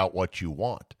take out what you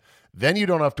want? Then you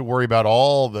don't have to worry about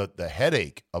all the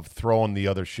headache of throwing the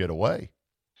other shit away.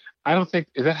 I don't think,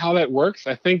 is that how that works?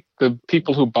 I think the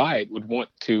people who buy it would want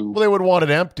to. Well, they would want it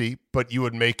empty, but you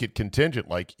would make it contingent.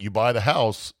 Like, you buy the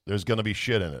house, there's going to be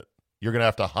shit in it. You're going to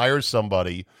have to hire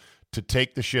somebody to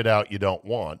take the shit out you don't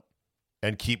want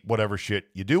and keep whatever shit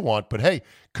you do want. But hey,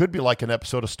 could be like an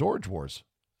episode of Storage Wars.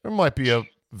 There might be a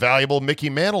valuable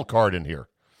Mickey Mantle card in here.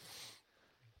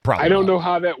 Probably. I don't know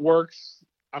how that works.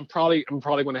 I'm probably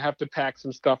going to have to pack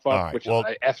some stuff up, right, which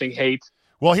I effing hate.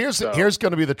 Well, here's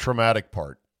going to be the traumatic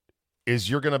part. Is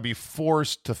you're going to be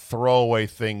forced to throw away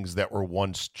things that were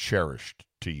once cherished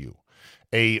to you.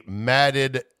 A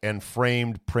matted and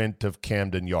framed print of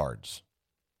Camden Yards.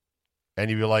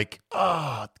 And you'd be like,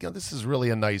 this is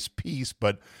really a nice piece,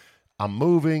 but I'm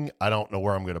moving. I don't know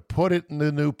where I'm going to put it in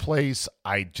the new place.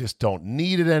 I just don't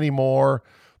need it anymore.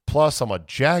 Plus, I'm a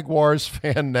Jaguars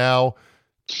fan now.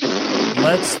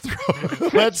 Let's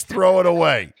throw it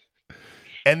away.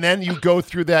 And then you go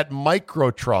through that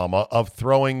micro trauma of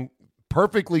throwing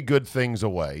perfectly good things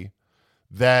away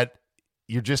that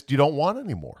you don't want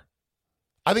anymore.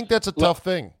 I think that's a tough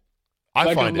thing.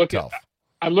 I find it tough.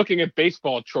 I'm looking at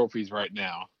baseball trophies right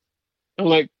now. I'm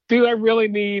like, do I really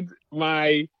need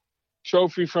my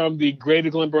trophy from the Greater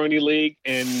Glen Burnie League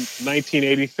in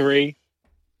 1983.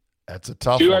 That's a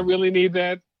tough one. Do I really need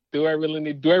that? Do I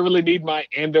really need my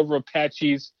Andover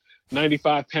Apaches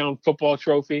 95-pound football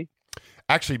trophy?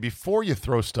 Actually, before you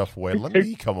throw stuff away, let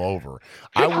me come over.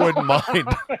 I wouldn't mind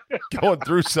going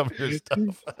through some of your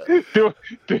stuff.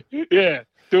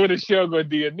 Doing a show going,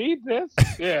 do you need this?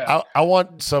 Yeah. I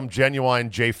want some genuine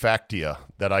J-Factia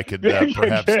that I could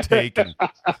perhaps take. And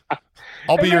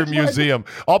I'll be your museum.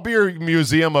 I'll be your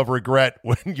museum of regret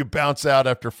when you bounce out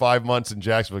after 5 months in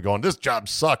Jacksonville going, this job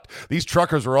sucked. These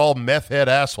truckers are all meth head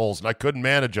assholes, and I couldn't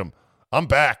manage them. I'm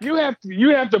back. You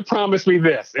have to promise me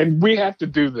this, and we have to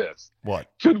do this. What?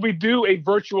 Should we do a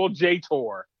virtual J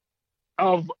tour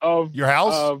of your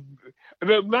house?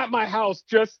 Not my house,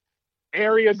 just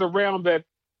areas around that.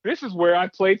 This is where I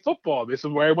played football. This is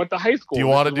where I went to high school. Do you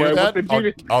want to do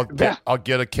that? I'll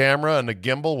get a camera and a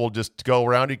gimbal. We'll just go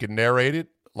around. You can narrate it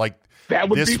like that.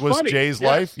 Would this be was funny. Jay's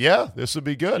life. Yeah, this would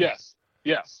be good.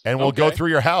 Yes. And we'll go through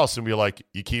your house and be like,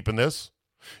 you keeping this?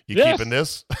 You keeping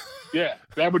this? Yeah,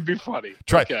 that would be funny.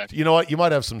 Try. Okay. You know what? You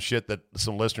might have some shit that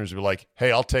some listeners would be like,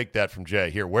 hey, I'll take that from Jay.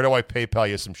 Here, where do I PayPal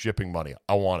you some shipping money?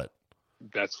 I want it.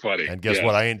 That's funny. And guess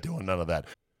what? I ain't doing none of that.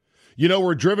 You know,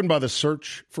 we're driven by the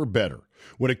search for better.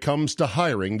 When it comes to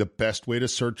hiring, the best way to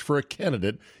search for a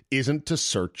candidate isn't to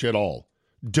search at all.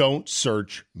 Don't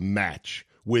search, match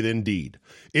with Indeed.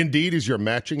 Indeed is your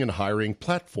matching and hiring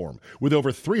platform with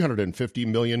over 350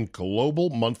 million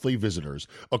global monthly visitors,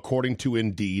 according to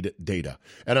Indeed data,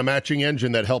 and a matching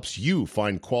engine that helps you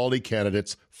find quality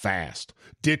candidates fast.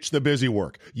 Ditch the busy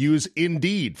work. Use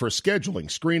Indeed for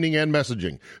scheduling, screening, and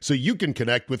messaging so you can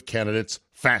connect with candidates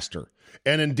faster.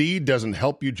 And Indeed doesn't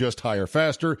help you just hire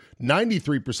faster.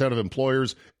 93% of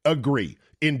employers agree.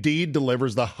 Indeed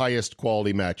delivers the highest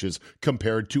quality matches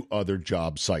compared to other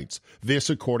job sites. This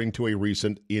according to a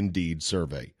recent Indeed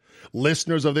survey.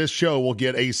 Listeners of this show will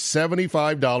get a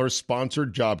 $75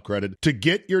 sponsored job credit to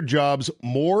get your jobs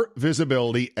more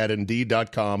visibility at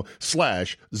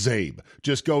Indeed.com/Zabe.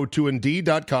 Just go to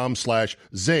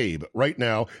Indeed.com/Zabe right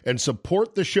now and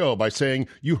support the show by saying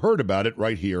you heard about it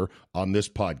right here on this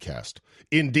podcast.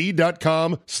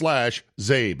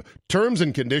 Indeed.com/Zabe. Terms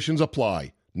and conditions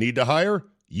apply. Need to hire?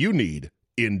 You need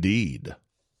Indeed.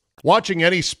 Watching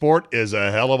any sport is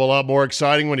a hell of a lot more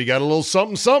exciting when you got a little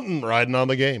something riding on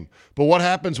the game. But what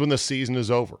happens when the season is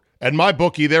over? At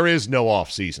MyBookie, there is no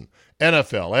off season.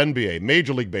 NFL, NBA,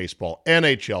 Major League Baseball,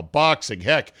 NHL, boxing,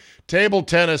 heck, table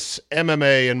tennis,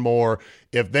 MMA, and more.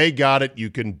 If they got it, you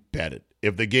can bet it.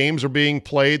 If the games are being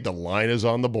played, the line is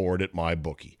on the board at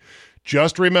MyBookie.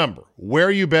 Just remember, where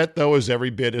you bet, though, is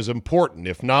every bit as important,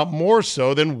 if not more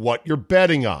so, than what you're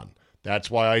betting on.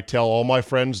 That's why I tell all my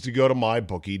friends to go to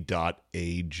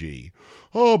mybookie.ag.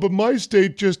 Oh, but my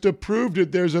state just approved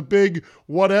it. There's a big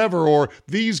whatever, or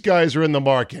these guys are in the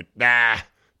market. Nah,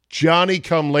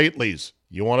 Johnny-come-latelys.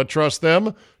 You want to trust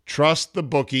them? Trust the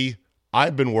bookie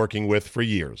I've been working with for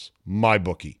years,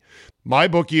 MyBookie.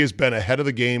 MyBookie has been ahead of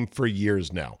the game for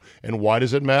years now. And why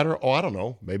does it matter? Oh, I don't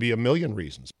know. Maybe a million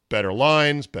reasons. Better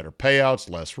lines, better payouts,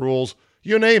 less rules,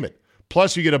 you name it.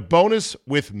 Plus, you get a bonus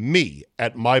with me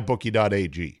at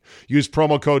mybookie.ag. Use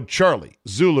promo code Charlie,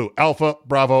 Zulu, Alpha,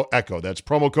 Bravo, Echo. That's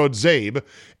promo code ZABE,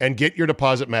 and get your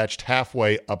deposit matched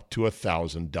halfway up to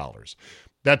 $1,000.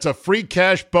 That's a free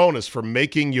cash bonus for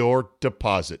making your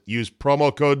deposit. Use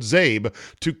promo code ZABE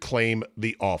to claim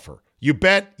the offer. You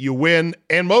bet, you win,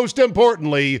 and most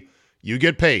importantly, you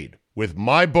get paid with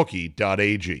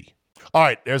mybookie.ag. All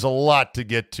right, there's a lot to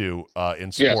get to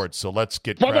in sports, so let's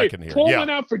get cracking here. Pull one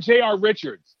out for J.R.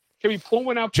 Richards. Can we pull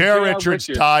one out for J.R. Richards?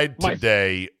 Tied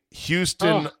today.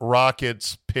 Houston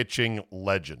Rockets pitching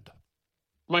legend.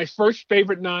 My first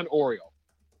favorite non-Oriole.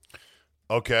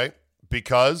 Okay,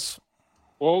 because?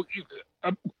 Well,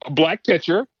 a black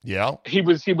pitcher. Yeah. He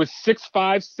was 6'5",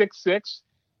 6'6".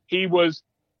 He was,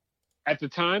 at the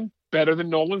time, better than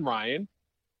Nolan Ryan.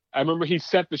 I remember he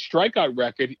set the strikeout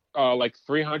record, like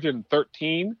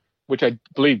 313, which I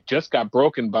believe just got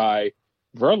broken by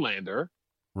Verlander,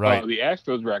 right? The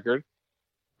Astros record.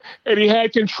 And he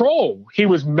had control. He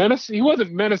was menacing. He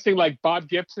wasn't menacing like Bob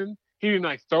Gibson. He didn't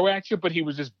like throw at you, but he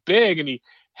was just big, and he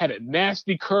had a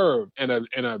nasty curve and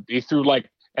he threw, like,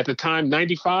 at the time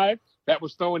 95. That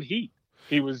was throwing heat.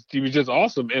 He was just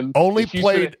awesome. And only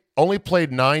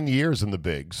played 9 years in the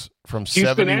bigs, from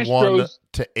 71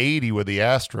 to 80 with the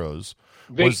Astros.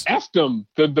 They effed him.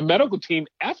 The medical team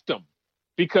effed him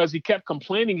because he kept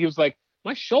complaining. He was like,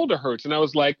 my shoulder hurts. And I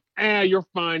was like, you're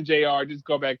fine, JR. Just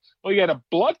go back. Well, he had a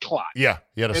blood clot. Yeah,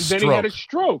 he had a stroke. And then he had a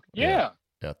stroke. Yeah,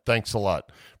 thanks a lot.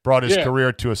 Brought his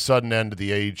career to a sudden end at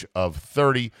the age of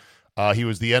 30. He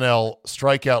was the NL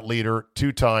strikeout leader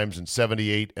 2 times in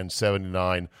 78 and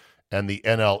 79, and the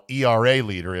NL ERA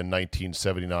leader in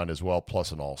 1979 as well,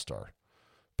 plus an All-Star.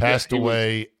 Passed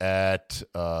away at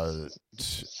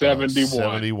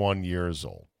 71 years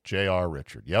old. J.R.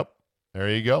 Richard. Yep. There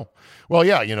you go. Well,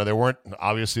 yeah, there weren't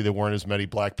as many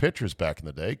black pitchers back in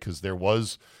the day because there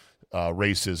was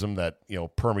racism that,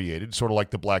 permeated, sort of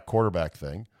like the black quarterback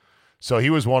thing. So he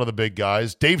was one of the big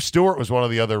guys. Dave Stewart was one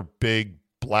of the other big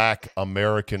black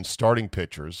American starting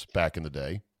pitchers back in the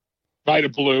day. Vida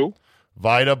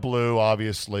Blue,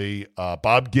 obviously.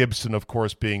 Bob Gibson, of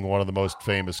course, being one of the most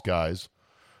famous guys.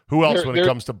 Who else when it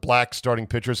comes to black starting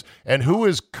pitchers? And who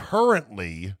is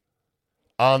currently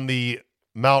on the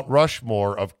Mount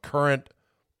Rushmore of current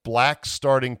black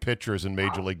starting pitchers in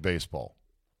Major League Baseball?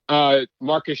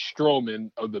 Marcus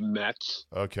Stroman of the Mets.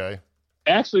 Okay.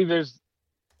 Actually,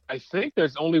 I think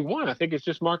there's only one. I think it's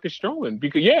just Marcus Stroman.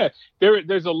 Because,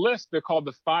 there's a list. They're called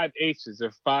the 5 Aces. There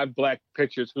are 5 black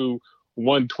pitchers who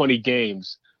won 20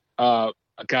 games.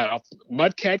 Mudcat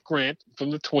Grant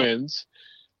from the Twins.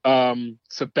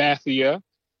 Sabathia.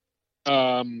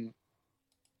 Vida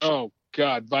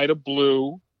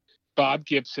Blue. Bob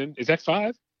Gibson. Is that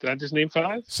 5? Did I just name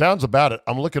 5? Sounds about it.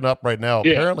 I'm looking up right now.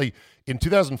 Yeah. Apparently, in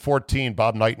 2014,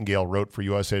 Bob Nightingale wrote for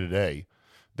USA Today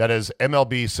that as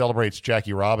MLB celebrates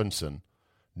Jackie Robinson,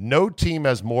 no team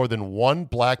has more than one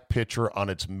black pitcher on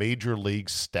its major league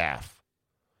staff.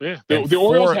 Yeah, the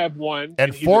Orioles have one.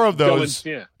 And 4 of those,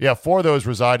 4 of those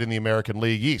reside in the American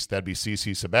League East. That'd be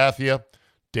CC Sabathia,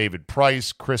 David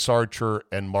Price, Chris Archer,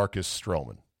 and Marcus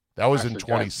Stroman. That was in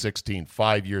 2016,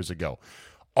 5 years ago.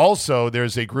 Also,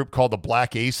 there's a group called the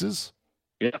Black Aces.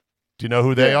 Yeah. Do you know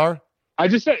who they are? I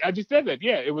just said that.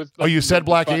 Yeah, it was. You said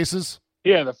Black Aces?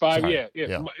 Yeah, the 5. Sorry.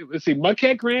 Yeah. Let's see.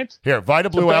 Mudcat Grant. Here, Vida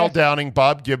Blue, Al Downing,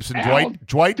 Bob Gibson, Dwight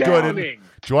Gooden,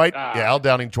 Al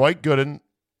Downing, Dwight Gooden,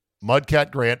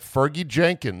 Mudcat Grant, Fergie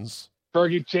Jenkins. I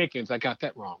got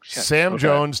that wrong. Sam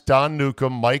Jones, Don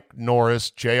Newcomb, Mike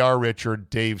Norris, J.R. Richard,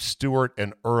 Dave Stewart,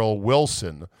 and Earl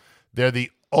Wilson. They're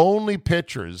the only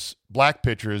black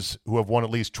pitchers, who have won at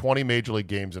least 20 major league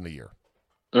games in a year.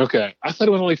 Okay. I thought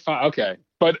it was only 5. Okay.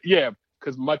 But yeah,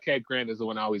 because Mudcat Grant is the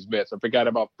one I always miss. I forgot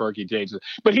about Fergie James.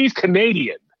 But he's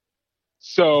Canadian.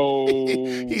 So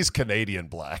he's Canadian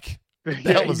black. The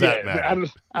hell does that matter?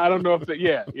 I don't know if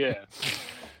yeah.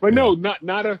 But no, not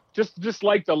just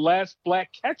like the last black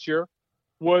catcher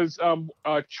was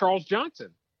Charles Johnson.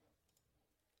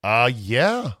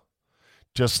 Yeah.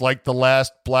 Just like the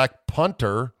last black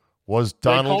punter was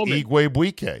Donald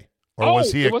Igwe-Buike. Or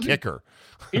was he a kicker?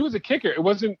 He was a kicker. It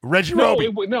wasn't Reggie Roby.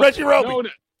 Reggie Roby.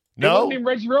 No, it wasn't even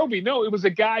Reggie Roby. No, it was a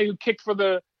guy who kicked for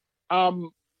the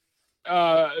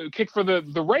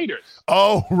Raiders.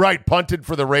 Oh, right, punted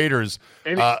for the Raiders.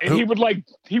 And he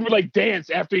would dance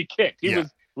after he kicked. He was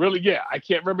really, I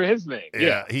can't remember his name.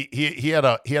 Yeah, he had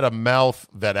a mouth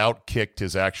that outkicked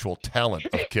his actual talent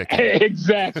of kicking.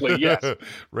 Exactly. Yes.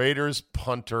 Raiders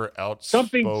punter,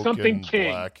 outspoken something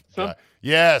King. Black guy.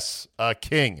 Yes,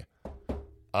 King.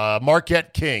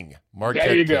 Marquette King.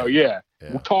 There you go. Yeah.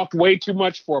 We talked way too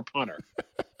much for a punter.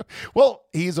 Well,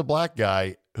 he's a black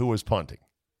guy who was punting.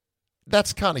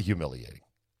 That's kind of humiliating.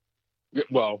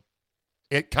 Well,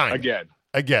 it kind of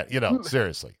again.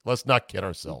 Seriously, let's not kid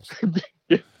ourselves.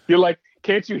 You're like,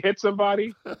 can't you hit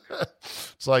somebody?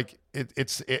 It's like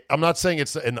I'm not saying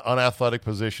it's an unathletic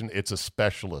position. It's a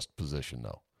specialist position,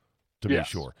 though. To be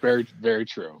sure. Very, very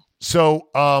true. So,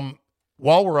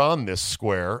 while we're on this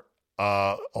square,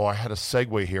 I had a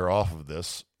segue here off of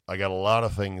this. I got a lot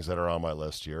of things that are on my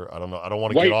list here. I don't know. I don't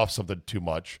want to get off something too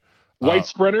much. White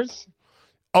sprinters?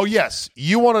 Oh, yes.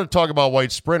 You wanted to talk about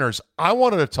white sprinters. I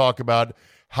wanted to talk about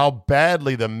how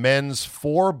badly the men's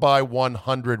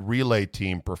 4x100 relay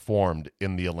team performed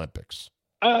in the Olympics.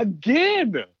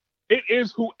 Again, it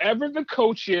is whoever the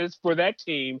coach is for that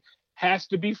team has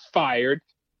to be fired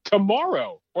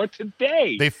tomorrow or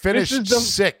today. They finished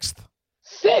sixth.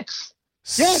 Sixth?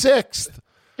 Yes. Sixth.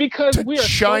 Because we are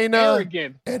China so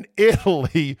arrogant. And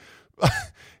Italy.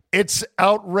 It's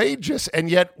outrageous, and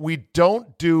yet we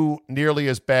don't do nearly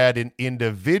as bad in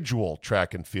individual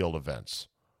track and field events.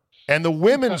 And the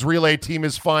women's relay team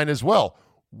is fine as well.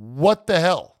 What the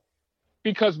hell?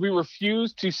 Because we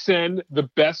refuse to send the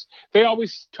best. They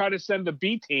always try to send the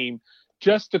B team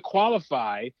just to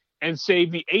qualify and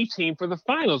save the A team for the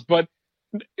finals. But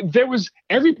there was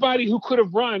everybody who could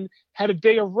have run had a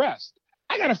day of rest.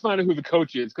 I got to find out who the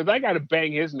coach is because I got to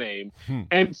bang his name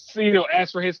and,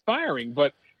 ask for his firing.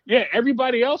 But yeah,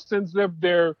 everybody else sends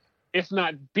their if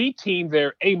not B team,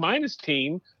 their A-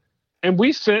 team. And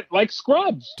we sent like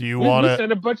scrubs. Do you want to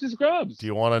send a bunch of scrubs? Do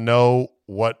you want to know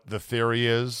what the theory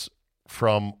is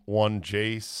from one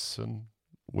Jason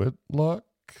Whitlock?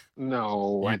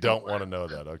 No, I don't want to know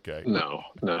that. Okay. No.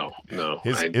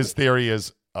 His theory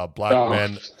is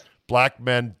black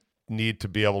men need to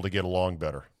be able to get along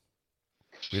better.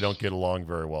 We don't get along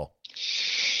very well.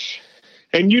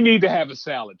 And you need to have a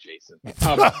salad, Jason.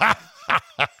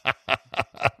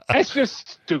 That's just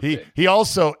stupid. He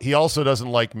also doesn't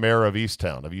like Mayor of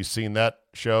Easttown. Have you seen that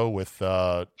show with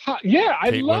yeah, Kate I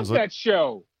love Winslet? that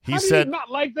show. He How said do you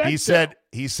not like that he show?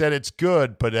 said it's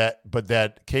good, but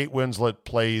that Kate Winslet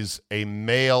plays a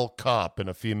male cop in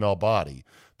a female body.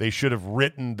 They should have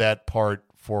written that part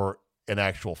for an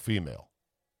actual female.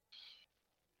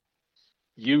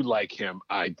 You like him.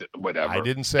 Whatever. I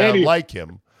didn't say I like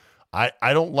him. I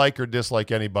don't like or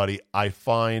dislike anybody. I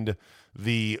find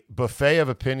the buffet of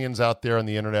opinions out there on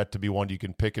the internet to be one you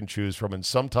can pick and choose from. And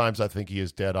sometimes I think he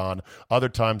is dead on. Other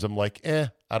times I'm like,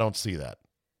 I don't see that.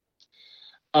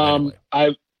 Anyway.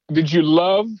 Did you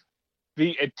love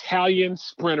the Italian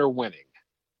sprinter winning?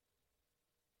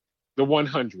 The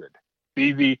 100.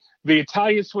 The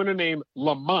Italian sprinter named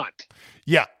Lamont.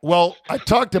 Yeah, well, I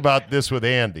talked about this with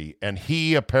Andy, and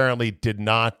he apparently did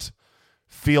not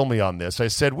feel me on this. I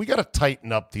said, we got to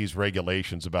tighten up these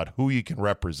regulations about who you can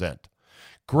represent.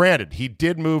 Granted, he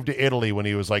did move to Italy when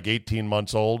he was like 18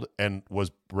 months old and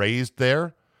was raised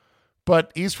there,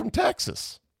 but he's from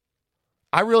Texas.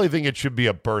 I really think it should be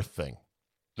a birth thing.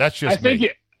 That's just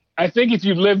me. I think if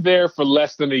you live there for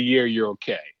less than a year, you're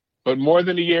okay. But more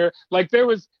than a year, like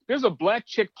there's a black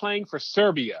chick playing for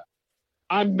Serbia.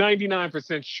 I'm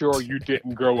 99% sure you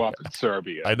didn't grow up in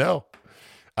Serbia. I know.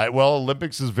 Well,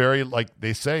 Olympics is very, like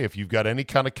they say, if you've got any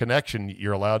kind of connection,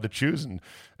 you're allowed to choose,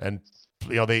 and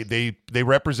you know they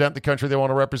represent the country they want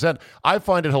to represent. I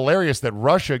find it hilarious that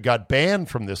Russia got banned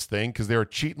from this thing because they were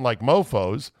cheating like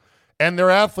mofos, and their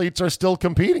athletes are still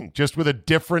competing, just with a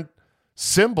different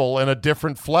symbol and a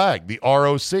different flag, the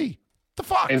ROC. The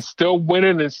fuck? And still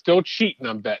winning and still cheating,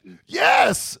 I'm betting.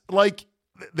 Yes, like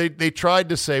they tried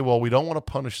to say, well, we don't want to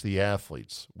punish the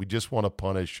athletes, we just want to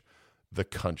punish the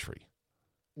country.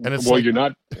 And it's you're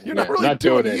not really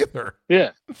doing it either.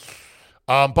 Yeah.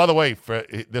 By the way,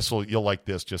 you'll like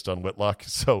this just on Whitlock.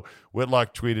 So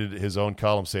Whitlock tweeted his own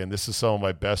column saying, "This is some of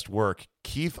my best work."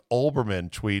 Keith Olbermann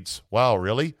tweets, "Wow,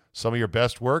 really? Some of your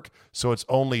best work? So it's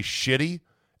only shitty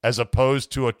as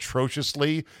opposed to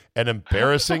atrociously and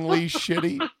embarrassingly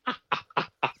shitty?"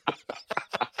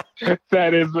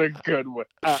 That is a good one.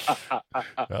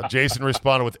 Jason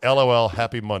responded with, "LOL,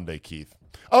 happy Monday, Keith."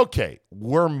 Okay,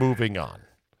 we're moving on.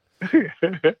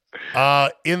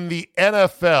 In the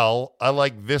NFL, I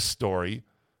like this story.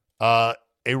 A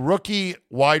rookie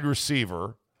wide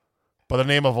receiver by the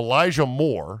name of Elijah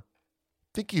Moore. I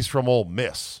think he's from Ole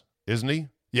Miss, isn't he?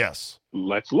 Yes.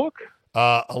 Let's look.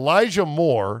 Elijah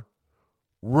Moore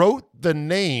wrote the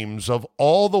names of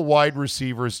all the wide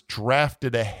receivers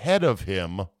drafted ahead of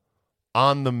him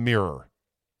on the mirror.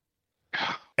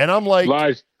 And I'm like,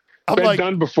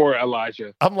 done before,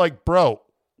 Elijah. I'm like, bro,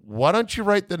 why don't you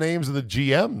write the names of the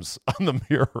GMs on the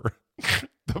mirror?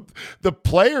 The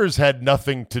players had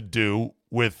nothing to do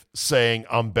with saying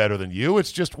I'm better than you.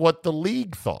 It's just what the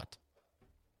league thought.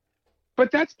 But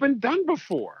that's been done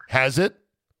before. Has it?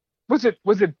 Was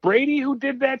it Brady who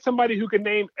did that? Somebody who could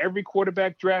name every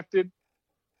quarterback drafted?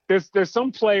 There's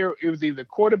some player, it was either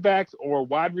quarterbacks or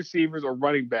wide receivers or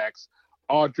running backs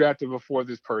all drafted before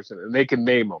this person, and they can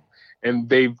name them. And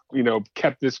they've,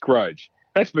 kept this grudge.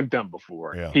 That's been done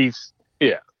before.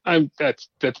 Yeah.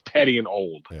 That's petty and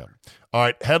old. Yeah. All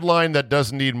right. Headline that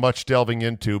doesn't need much delving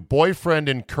into. Boyfriend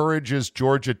encourages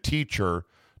Georgia teacher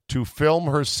to film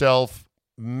herself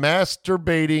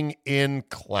masturbating in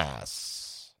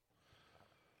class.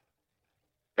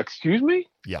 Excuse me?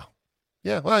 Yeah.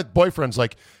 Yeah. Well, boyfriend's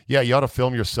like, yeah, you ought to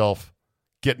film yourself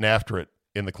getting after it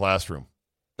in the classroom.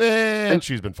 And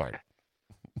she's been fired.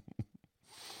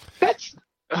 That's...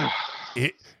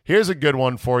 Here's a good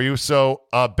one for you. So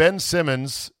Ben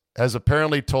Simmons has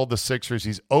apparently told the Sixers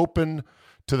he's open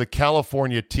to the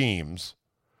California teams,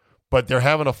 but they're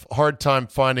having a hard time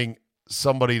finding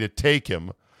somebody to take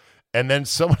him. And then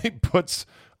somebody puts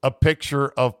a picture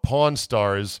of Pawn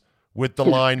Stars with the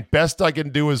line, "Best I can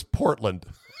do is Portland."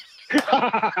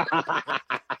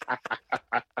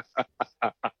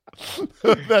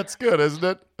 That's good, isn't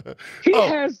it? He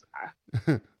has...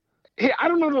 I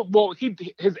don't know. Well,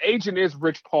 his agent is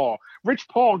Rich Paul. Rich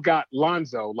Paul got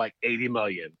Lonzo like $80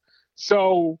 million.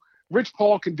 So Rich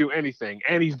Paul can do anything,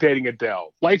 and he's dating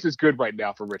Adele. Life is good right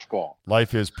now for Rich Paul.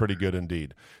 Life is pretty good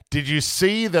indeed. Did you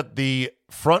see that the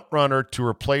front runner to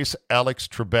replace Alex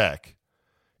Trebek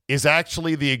is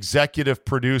actually the executive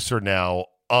producer now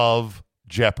of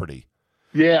Jeopardy?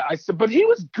 Yeah, but he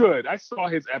was good. I saw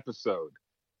his episode.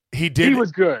 He did. He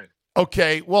was good.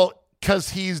 Okay, well, because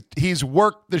he's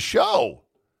worked the show.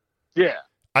 Yeah.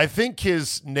 I think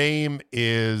his name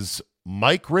is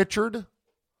Mike Richard.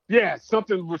 Yeah,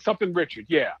 something Richard.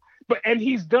 Yeah, and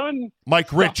he's done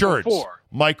Mike Richards. Before.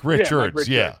 Mike Richards.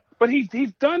 Yeah. But he's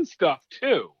done stuff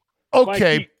too.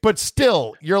 Okay, but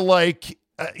still, you're like,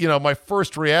 my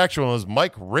first reaction was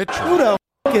Mike Richards. Who the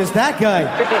f*** is that guy?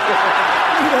 Who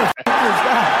the f*** is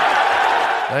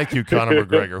that? Thank you, Conor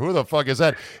McGregor. Who the fuck is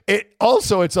that?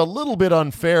 It's a little bit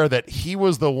unfair that he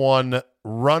was the one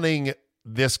running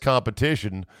this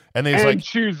competition, and he's like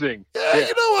choosing. Yeah,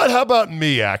 you know what? How about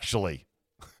me? Actually,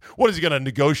 what is he going to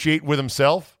negotiate with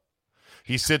himself?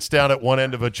 He sits down at one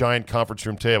end of a giant conference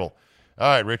room table. All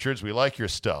right, Richards, we like your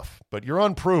stuff, but you're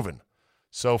unproven.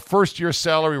 So first year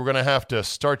salary, we're going to have to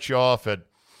start you off at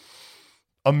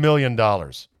 $1 million.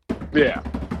 Yeah.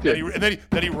 And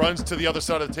then he runs to the other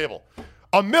side of the table.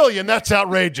 $1 million? That's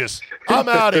outrageous. I'm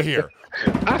out of here.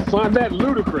 I find that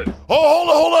ludicrous.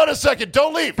 Oh, hold on a second.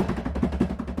 Don't leave.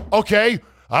 Okay,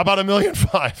 how about $1.5 million?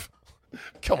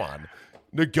 Come on.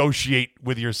 Negotiate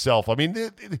with yourself. I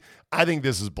mean, I think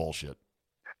this is bullshit.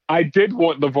 I did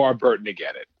want LeVar Burton to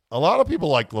get it. A lot of people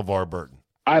like LeVar Burton.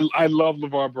 I love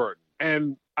LeVar Burton.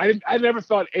 And I never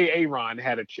thought Aaron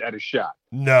had a shot.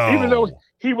 No. Even though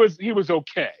he was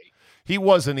okay. He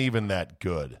wasn't even that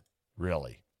good,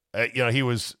 really. He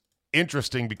was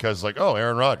interesting because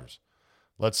Aaron Rodgers.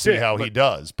 Let's see how he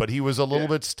does. But he was a little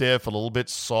bit stiff, a little bit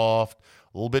soft,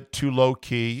 a little bit too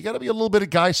low-key. You got to be a little bit of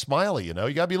Guy Smiley, You got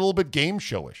to be a little bit game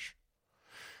showish.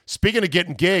 Speaking of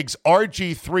getting gigs,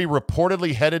 RG3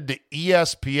 reportedly headed to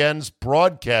ESPN's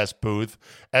broadcast booth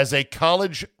as a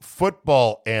college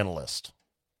football analyst.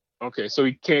 Okay, so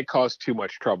he can't cause too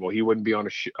much trouble. He wouldn't be on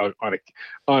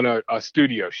a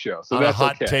studio show. So on that's a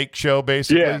hot okay. take show,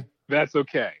 basically? Yeah, that's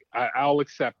okay. I'll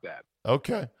accept that.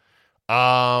 Okay.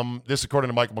 This according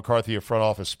to Michael McCarthy of Front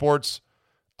Office Sports.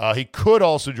 He could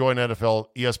also join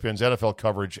ESPN's NFL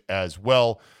coverage as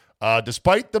well.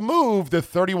 Despite the move, the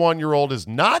 31-year-old is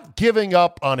not giving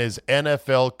up on his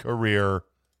NFL career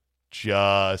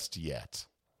just yet.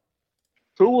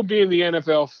 Who will be in the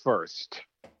NFL first?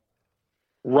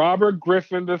 Robert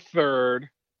Griffin III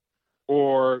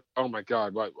or, oh my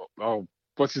God,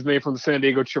 what's his name from the San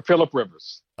Diego? Phillip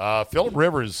Rivers. Phillip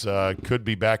Rivers could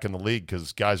be back in the league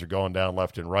because guys are going down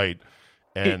left and right.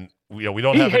 And we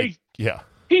don't have any. Yeah.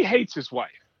 He hates his wife.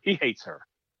 He hates her.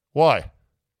 Why?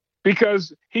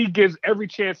 Because he gives every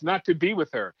chance not to be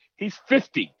with her. He's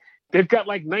 50. They've got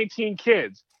 19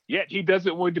 kids, yet he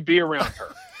doesn't want to be around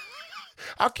her.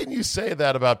 How can you say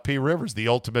that about P. Rivers, the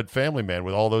ultimate family man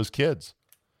with all those kids?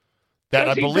 That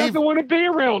I believe he doesn't want to be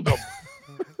around them.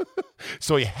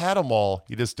 So he had them all.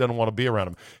 He just doesn't want to be around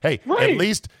them. Hey, right. at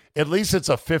least it's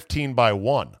a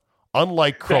 15-by-1,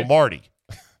 unlike Cromartie.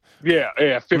 Yeah,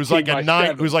 15 who's like by a 9.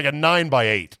 7. Who's like a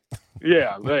 9-by-8.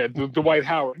 Yeah, Dwight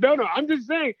Howard. No, I'm just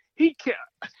saying he can't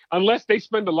unless they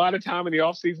spend a lot of time in the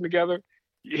offseason together.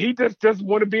 He just doesn't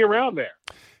want to be around there.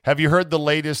 Have you heard the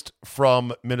latest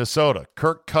from Minnesota?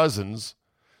 Kirk Cousins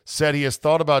said he has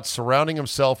thought about surrounding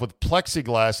himself with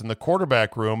plexiglass in the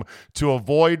quarterback room to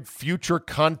avoid future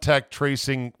contact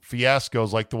tracing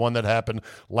fiascos like the one that happened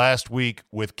last week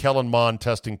with Kellen Mond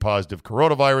testing positive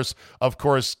coronavirus. Of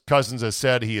course, Cousins has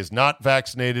said he is not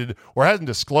vaccinated or hasn't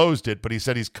disclosed it, but he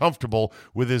said he's comfortable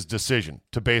with his decision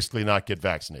to basically not get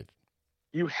vaccinated.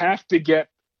 You have to get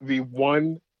the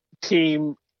one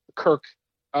team Kirk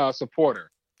supporter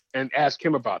and ask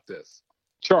him about this.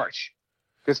 Charch.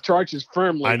 Because Charch is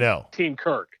firmly Team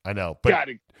Kirk. I know.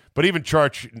 But even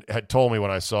Charch had told me when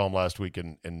I saw him last week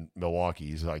in Milwaukee,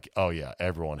 he's like, oh, yeah,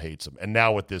 everyone hates him. And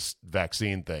now with this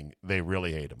vaccine thing, they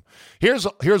really hate him. Here's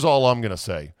all I'm going to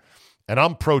say. And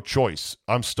I'm pro-choice.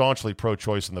 I'm staunchly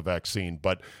pro-choice in the vaccine.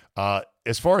 But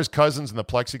as far as Cousins and the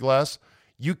plexiglass,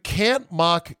 you can't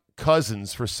mock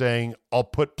Cousins for saying, I'll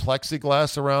put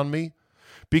plexiglass around me.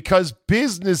 Because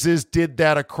businesses did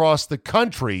that across the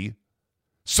country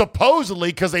supposedly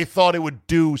because they thought it would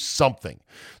do something.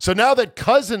 So now that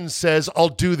Cousins says, I'll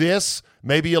do this,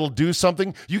 maybe it'll do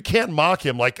something, you can't mock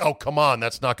him like, oh, come on,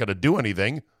 that's not going to do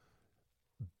anything.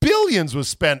 Billions was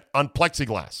spent on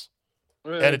plexiglass,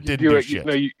 and it didn't do shit.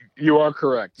 No, you are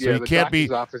correct. So the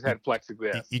doctor's office had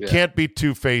plexiglass. You can't be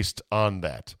two-faced on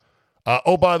that.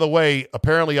 By the way,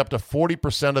 apparently up to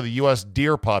 40% of the U.S.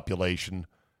 deer population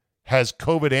has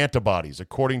COVID antibodies,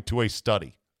 according to a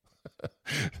study.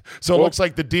 So it looks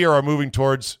like the deer are moving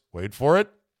towards, wait for it,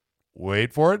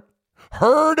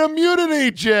 herd immunity,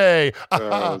 Jay.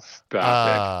 Stop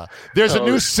it. There's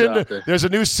a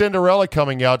new Cinderella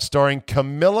coming out starring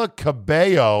Camila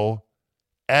Cabello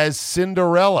as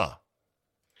Cinderella.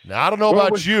 Now, I don't know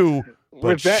about you,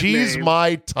 but she's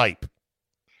my type.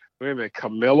 Wait a minute.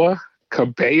 Camilla?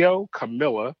 Cabello?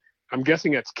 Camilla? I'm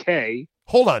guessing it's K.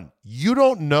 Hold on. You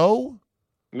don't know?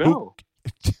 No.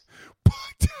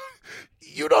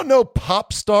 You don't know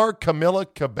pop star Camila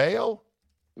Cabello?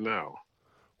 No.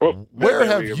 Well, where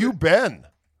have you been?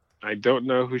 I don't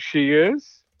know who she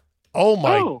is. Oh,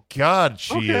 my God.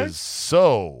 She is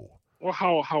so... Well,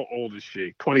 how old is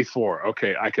she? 24.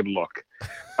 Okay, I could look.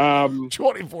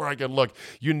 24, I can look.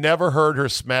 You never heard her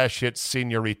smash hit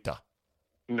Senorita?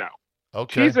 No.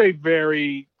 Okay. She's a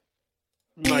very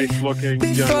nice-looking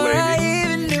young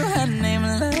lady.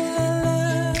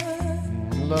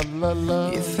 La, la, la.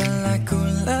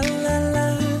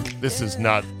 This is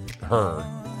not her.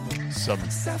 It's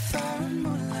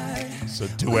a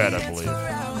duet, I believe.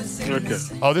 Okay.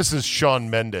 Oh, this is Shawn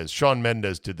Mendes. Shawn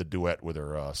Mendes did the duet with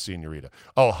her Senorita.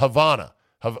 Oh, Havana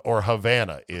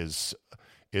is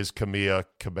Camila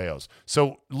Cabello's.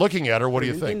 So, looking at her, what do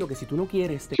you think?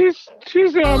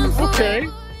 She's okay.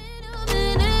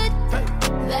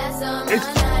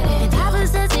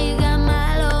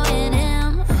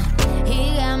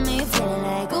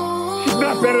 She's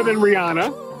not better than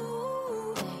Rihanna.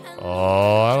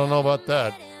 Oh, I don't know about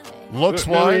that.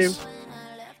 Looks-wise?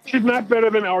 She's not better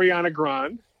than Ariana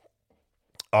Grande.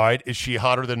 All right. Is she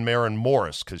hotter than Maren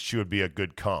Morris? Because she would be a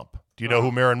good comp. Do you know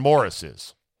who Maren Morris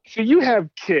is? So you have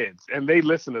kids, and they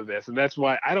listen to this, and that's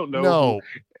why I don't know. No,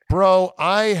 bro,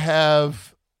 I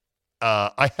have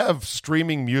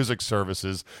streaming music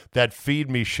services that feed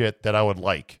me shit that I would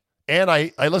like. And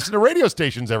I listen to radio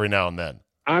stations every now and then.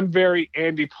 I'm very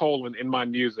Andy Poland in my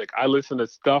music. I listen to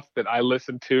stuff that I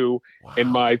listened to in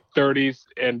my 30s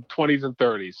and 20s and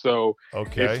 30s. So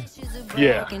okay,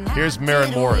 yeah. Here's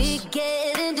Maren Morris.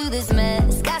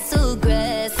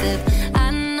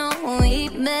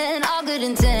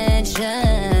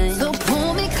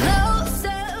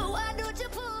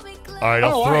 All right,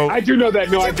 I'll throw. I do know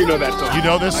that. No, I do know that song. You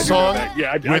know this song?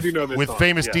 Yeah, I do know this with song.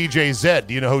 famous DJ Zed.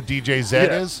 Do you know who DJ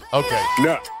Zed is? Okay.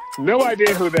 No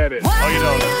idea who that is. Oh, you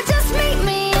don't.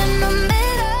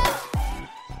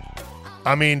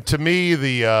 I mean, to me,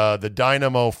 the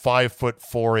Dynamo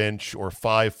 5'4" or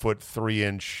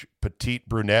 5'3" petite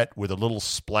brunette with a little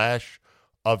splash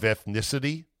of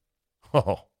ethnicity.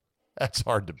 Oh, that's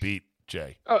hard to beat,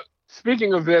 Jay.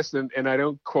 Speaking of this, and I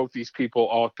don't quote these people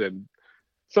often,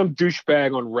 some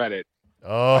douchebag on Reddit.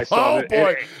 Oh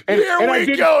boy! Here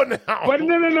we go now. But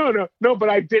no. But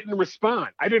I didn't respond.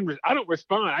 I don't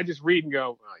respond. I just read and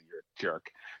go, "Oh, you're a jerk."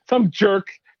 Some jerk.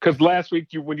 Because last week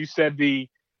when you said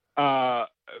we're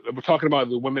talking about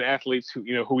the women athletes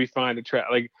who we find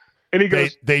attractive, like, and he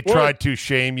goes, they tried to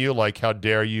shame you, like, how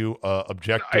dare you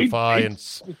objectify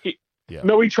Yeah.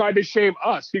 No, he tried to shame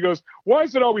us. He goes, why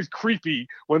is it always creepy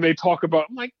when they talk about,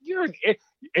 I'm like, you're an idiot.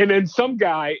 And then some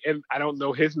guy, and I don't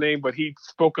know his name, but he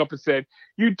spoke up and said,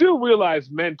 you do realize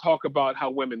men talk about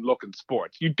how women look in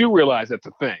sports. You do realize that's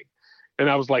a thing. And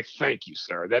I was like, thank you,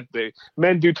 sir. That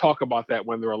men do talk about that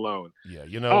when they're alone. Yeah,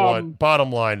 you know what?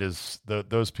 Bottom line is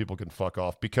those people can fuck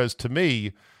off. Because to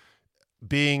me,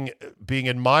 being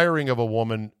admiring of a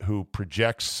woman who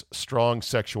projects strong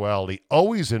sexuality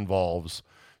always involves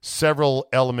several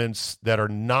elements that are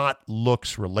not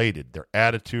looks related. They're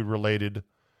attitude related.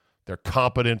 They're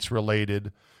competence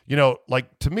related.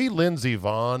 Like, to me, Lindsey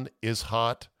Vonn is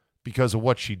hot because of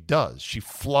what she does. She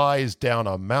flies down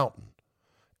a mountain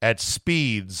at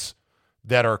speeds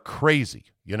that are crazy.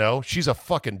 She's a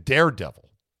fucking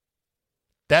daredevil.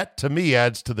 That, to me,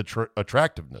 adds to the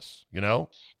attractiveness,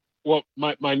 Well,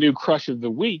 my new crush of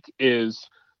the week is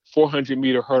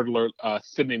 400-meter hurdler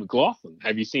Sydney McLaughlin.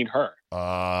 Have you seen her?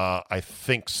 I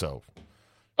think so.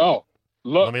 Oh,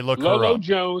 let me look her up.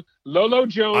 Lolo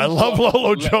Jones. I love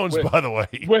Lolo Jones, by the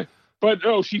way. But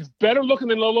she's better looking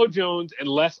than Lolo Jones and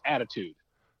less attitude.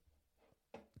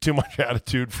 Too much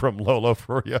attitude from Lolo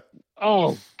for you?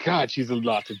 Oh, God, she's a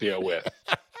lot to deal with.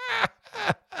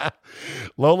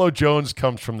 Lolo Jones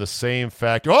comes from the same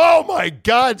factory. Oh, my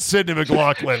God, Sydney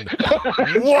McLaughlin.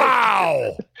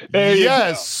 Wow.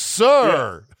 Yes,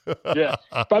 sir. Yeah.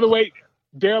 By the way,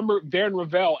 Darren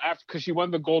Ravel, because she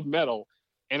won the gold medal,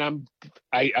 and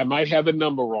I might have the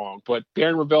number wrong, but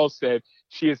Darren Ravel said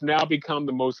she has now become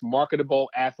the most marketable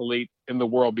athlete in the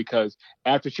world because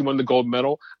after she won the gold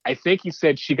medal, I think he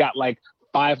said she got like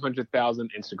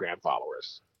 500,000 Instagram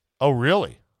followers. Oh,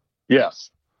 really?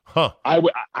 Yes. Huh. I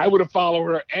would have followed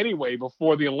her anyway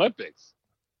before the Olympics.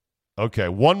 Okay,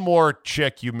 one more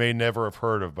chick you may never have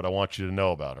heard of, but I want you to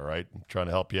know about, all right? I'm trying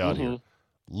to help you out here.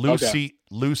 Lucy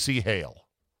Hale.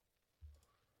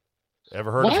 Ever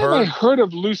heard of her? Why have I heard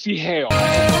of Lucy Hale?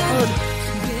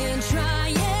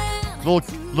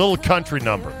 Little country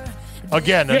number.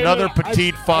 Again, another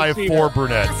petite 5'4"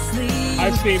 brunette.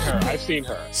 I've seen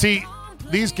her. See,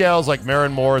 these gals like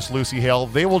Maren Morris, Lucy Hale,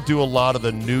 they will do a lot of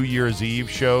the New Year's Eve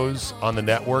shows on the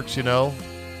networks, you know.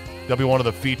 They'll be one of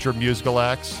the featured musical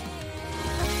acts.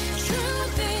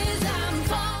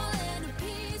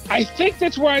 I think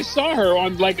that's where I saw her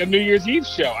on like a New Year's Eve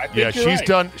show. I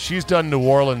think she's done New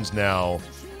Orleans now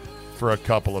for a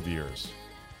couple of years.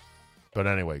 But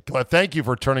anyway, thank you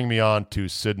for turning me on to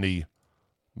Sydney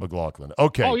McLaughlin.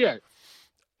 Okay. Oh yeah.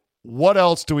 What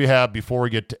else do we have before we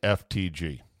get to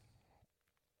FTG?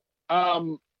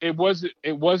 It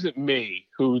wasn't me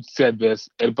who said this,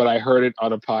 but I heard it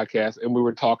on a podcast, and we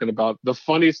were talking about the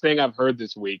funniest thing I've heard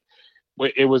this week.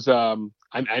 It was I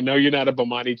know you're not a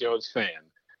Bomani Jones fan.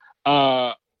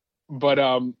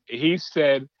 But he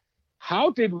said,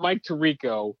 how did Mike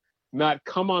Tirico not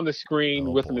come on the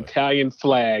screen with an Italian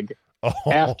flag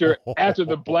after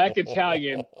the black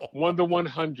Italian won the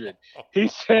 100? He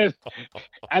said,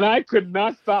 and I could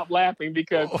not stop laughing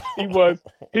because he was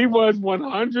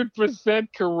 100%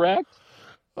 correct.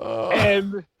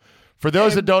 And for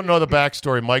those that don't know the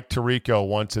backstory, Mike Tirico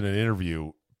once in an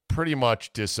interview pretty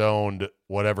much disowned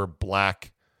whatever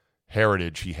black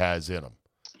heritage he has in him.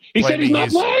 He said he's not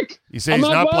black. He said he's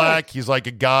not black. He's like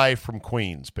a guy from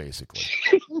Queens, basically.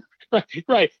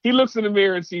 Right. He looks in the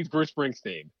mirror and sees Bruce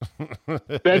Springsteen.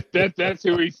 That's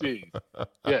who he sees.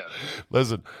 Yeah.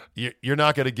 Listen, you're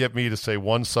not going to get me to say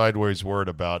one sideways word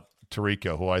about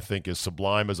Tirico, who I think is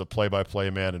sublime as a play-by-play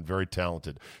man and very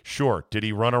talented. Sure, did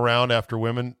he run around after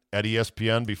women at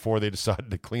ESPN before they decided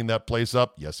to clean that place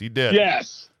up? Yes, he did.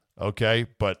 Yes. Okay,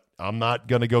 but I'm not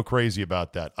going to go crazy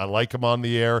about that. I like him on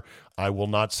the air. I will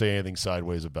not say anything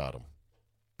sideways about him.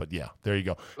 But yeah, there you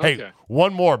go. Okay. Hey,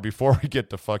 one more before we get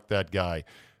to fuck that guy.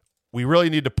 We really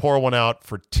need to pour one out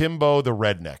for Timbo the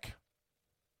Redneck.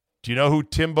 Do you know who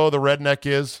Timbo the Redneck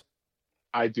is?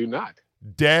 I do not.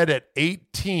 Dead at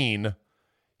 18,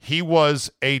 he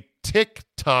was a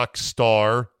TikTok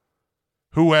star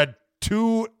who had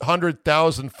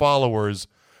 200,000 followers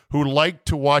who liked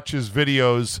to watch his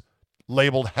videos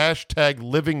labeled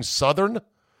 #LivingSouthern.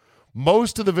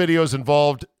 Most of the videos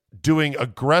involved doing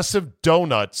aggressive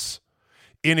donuts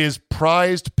in his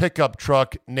prized pickup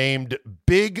truck named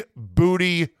Big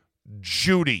Booty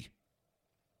Judy.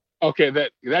 Okay,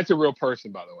 that's a real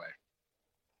person, by the way.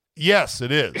 Yes,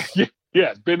 it is.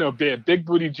 Yes, Big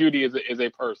Booty Judy is a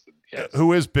person. Yes.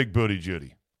 Who is Big Booty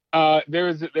Judy?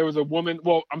 There was a woman.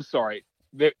 Well, I'm sorry.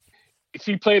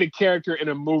 She played a character in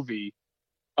a movie,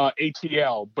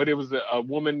 ATL, but it was a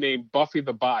woman named Buffy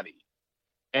the Body,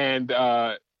 and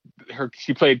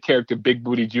she played character Big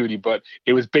Booty Judy, but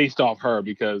it was based off her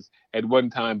because at one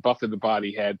time Buffy the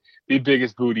Body had the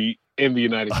biggest booty in the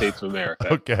United States of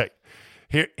America. Okay.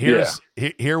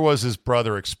 Here was his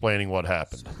brother explaining what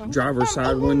happened. Driver's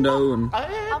side window and. Okay.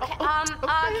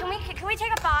 Can we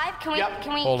take a 5?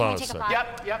 Can we Hold on take a a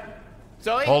 5? Yep.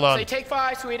 Zoe, hold on. Say take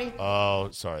 5, sweetie. Oh,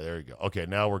 sorry. There you go. Okay,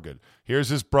 now we're good. Here's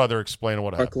his brother explaining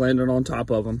what happened. Truck landed on top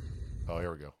of him. Oh,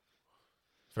 here we go.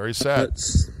 Very sad.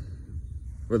 That's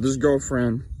with his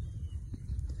girlfriend,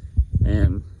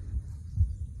 and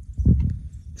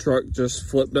truck just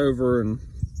flipped over, and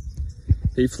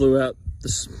he flew out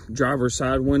the driver's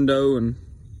side window, and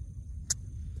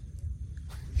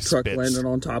truck landed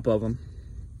on top of him.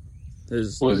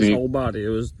 His whole body.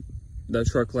 That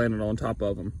truck landed on top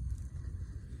of him.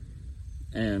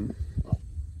 And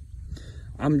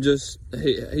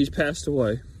he's passed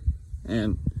away.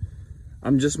 And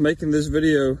I'm just making this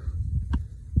video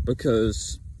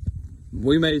because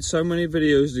we made so many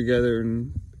videos together,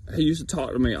 and he used to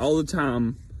talk to me all the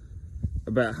time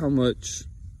about how much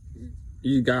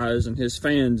you guys and his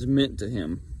fans meant to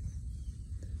him.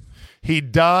 He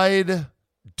died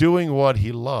doing what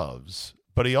he loves,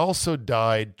 but he also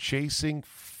died chasing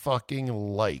fucking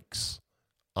likes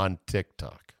on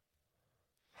TikTok.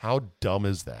 How dumb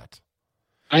is that?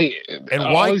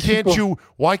 Why can't you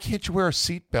wear a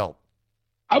seatbelt?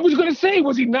 I was going to say,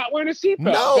 was he not wearing a seatbelt?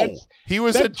 No, he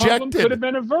was ejected. Could have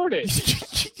been averted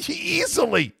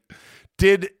easily.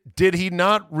 Did he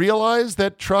not realize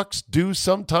that trucks do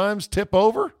sometimes tip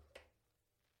over?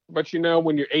 But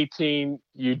when you're 18,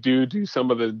 you do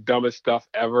some of the dumbest stuff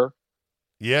ever.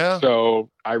 Yeah. So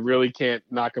I really can't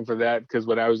knock him for that, because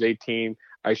when I was 18,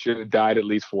 I should have died at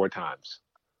least 4 times.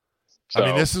 So, I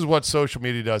mean, this is what social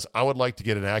media does. I would like to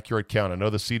get an accurate count. I know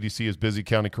the CDC is busy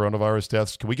counting coronavirus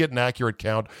deaths. Can we get an accurate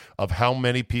count of how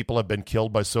many people have been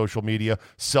killed by social media?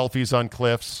 Selfies on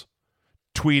cliffs,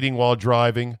 tweeting while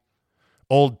driving,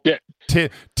 Old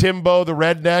Timbo, the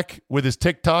redneck, with his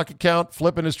TikTok account,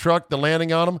 flipping his truck, the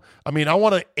landing on him. I mean, I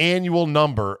want an annual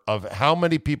number of how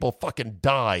many people fucking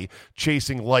die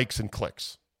chasing likes and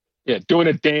clicks. Yeah, doing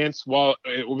a dance while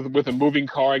with a moving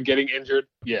car and getting injured.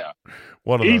 Yeah,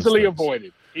 one of easily those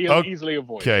avoided. Easily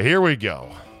avoided. Okay, here we go.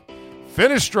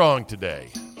 Finish strong today.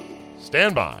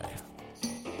 Stand by.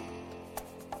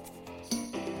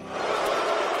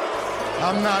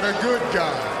 I'm not a good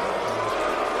guy.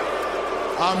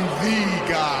 I'm the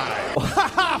guy.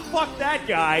 Fuck that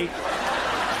guy.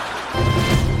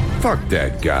 Fuck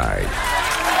that guy.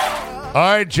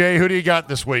 All right, Jay, who do you got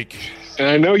this week? And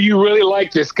I know you really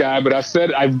like this guy, but I've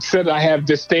said I have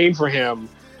disdain for him.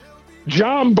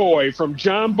 John Boy from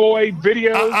John Boy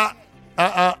Videos.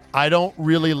 I don't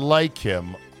really like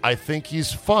him. I think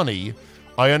he's funny.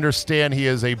 I understand he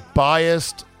is a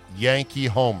biased Yankee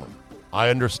homer. I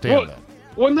understand that.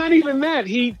 Well, not even that.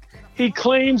 He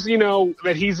claims,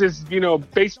 that he's this,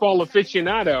 baseball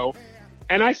aficionado.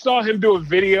 And I saw him do a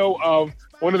video of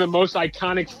one of the most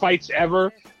iconic fights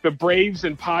ever, the Braves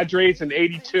and Padres in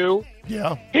 '82.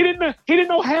 Yeah. He didn't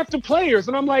know half the players.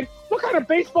 And I'm like, what kind of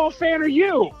baseball fan are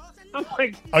you? I'm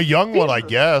like, a young one, I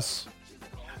guess.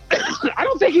 I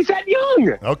don't think he's that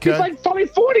young. Okay. He's like probably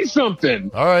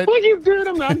 40-something. All right. Like you did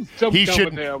him. I'm so done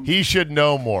with him. He should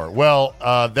know more. Well,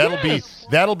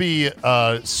 that'll be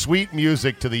sweet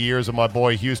music to the ears of my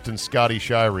boy Houston Scotty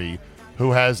Shirey,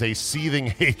 who has a seething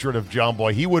hatred of John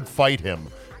Boy. He would fight him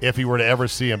if he were to ever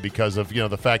see him because of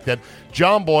the fact that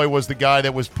John Boy was the guy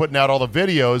that was putting out all the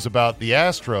videos about the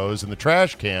Astros in the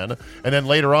trash can, and then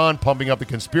later on pumping up the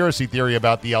conspiracy theory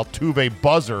about the Altuve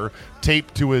buzzer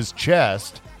taped to his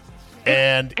chest.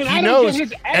 And he I knows. Don't get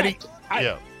his act.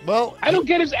 I don't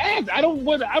get his act. I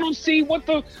don't see what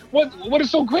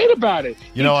is so great about it.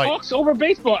 He talks over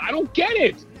baseball. I don't get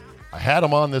it. I had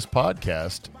him on this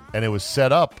podcast, and it was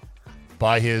set up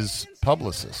by his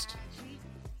publicist.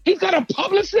 He's got a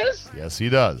publicist? Yes, he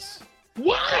does.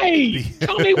 Why?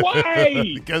 Tell me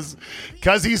why.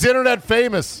 Because he's internet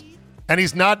famous, and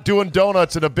he's not doing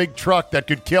donuts in a big truck that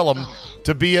could kill him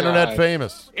to be internet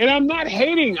famous. And I'm not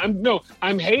hating.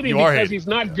 I'm hating because he's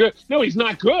not good. No, he's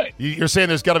not good. You're saying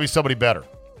there's got to be somebody better.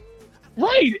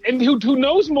 Right, and who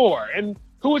knows more, and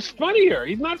who is funnier.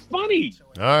 He's not funny.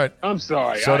 All right. I'm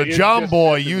sorry. So to John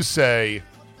Boy, you say...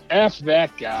 F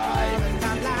that guy.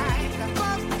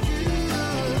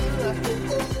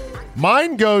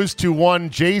 Mine goes to one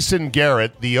Jason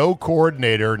Garrett, the O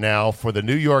coordinator now for the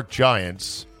New York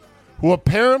Giants, who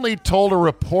apparently told a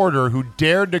reporter who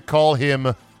dared to call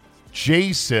him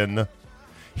Jason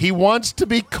he wants to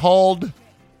be called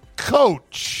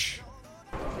Coach.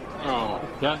 Oh,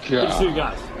 yeah. Good to see you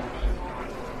guys.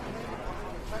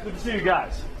 Good to see you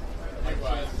guys.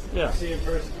 Likewise. Yeah. See you in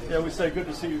person. Yeah, we say good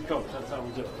to see you, Coach. That's how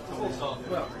we do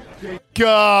it.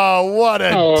 God, what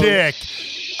a dick.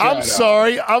 I'm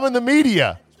sorry. I'm in the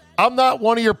media. I'm not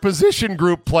one of your position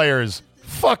group players.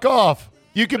 Fuck off.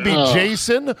 You can be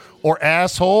Jason or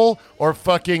asshole or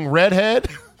fucking redhead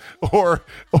or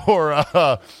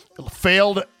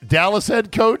failed Dallas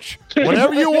head coach.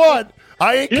 Whatever you want.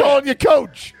 I ain't calling you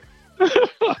coach.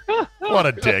 What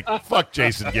a dick. Fuck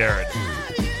Jason Garrett.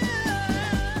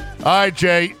 All right,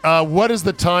 Jay. What is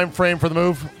the time frame for the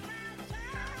move?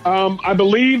 I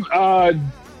believe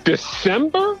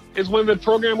December is when the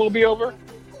program will be over.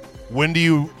 When do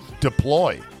you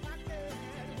deploy?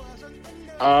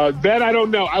 That I don't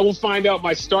know. I will find out.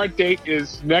 My start date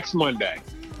is next Monday.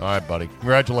 All right, buddy.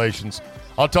 Congratulations.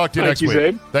 I'll talk to you next week.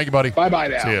 Zabe. Thank you, buddy. Bye-bye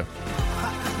now. See ya.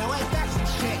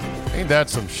 Ain't that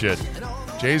some shit?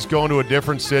 Jay's going to a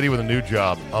different city with a new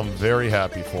job. I'm very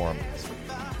happy for him.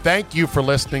 Thank you for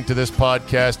listening to this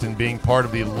podcast and being part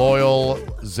of the loyal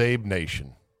Zabe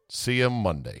Nation. See you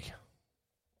Monday.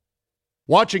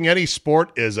 Watching any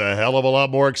sport is a hell of a lot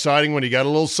more exciting when you got a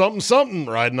little something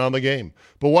riding on the game.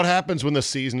 But what happens when the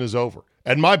season is over?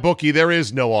 At MyBookie, there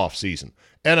is no off season.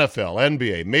 NFL,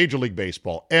 NBA, Major League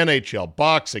Baseball, NHL,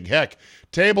 boxing, heck,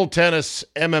 table tennis,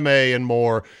 MMA, and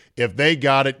more. If they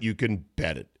got it, you can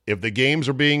bet it. If the games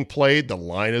are being played, the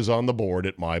line is on the board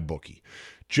at MyBookie.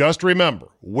 Just remember,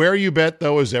 where you bet,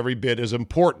 though, is every bit as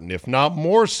important, if not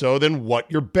more so, than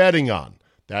what you're betting on.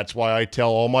 That's why I tell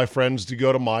all my friends to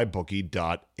go to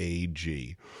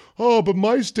mybookie.ag. Oh, but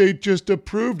my state just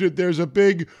approved it. There's a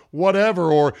big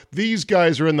whatever, or these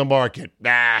guys are in the market.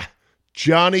 Nah,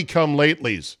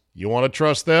 Johnny-come-latelys. You want to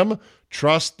trust them?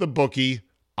 Trust the bookie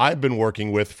I've been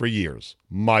working with for years,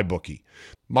 MyBookie.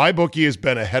 MyBookie has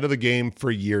been ahead of the game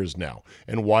for years now.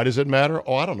 And why does it matter?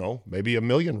 Oh, I don't know. Maybe a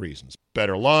million reasons.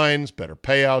 Better lines, better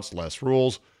payouts, less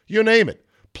rules. You name it.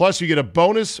 Plus, you get a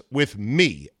bonus with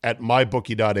me at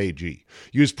mybookie.ag.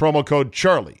 Use promo code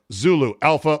Charlie, Zulu,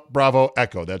 Alpha, Bravo,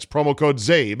 Echo. That's promo code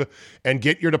ZABE, and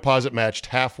get your deposit matched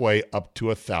halfway up to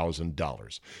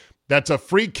 $1,000. That's a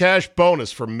free cash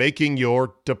bonus for making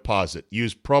your deposit.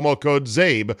 Use promo code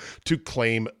ZABE to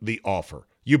claim the offer.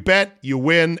 You bet, you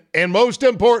win, and most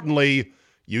importantly,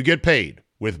 you get paid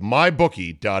with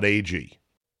mybookie.ag.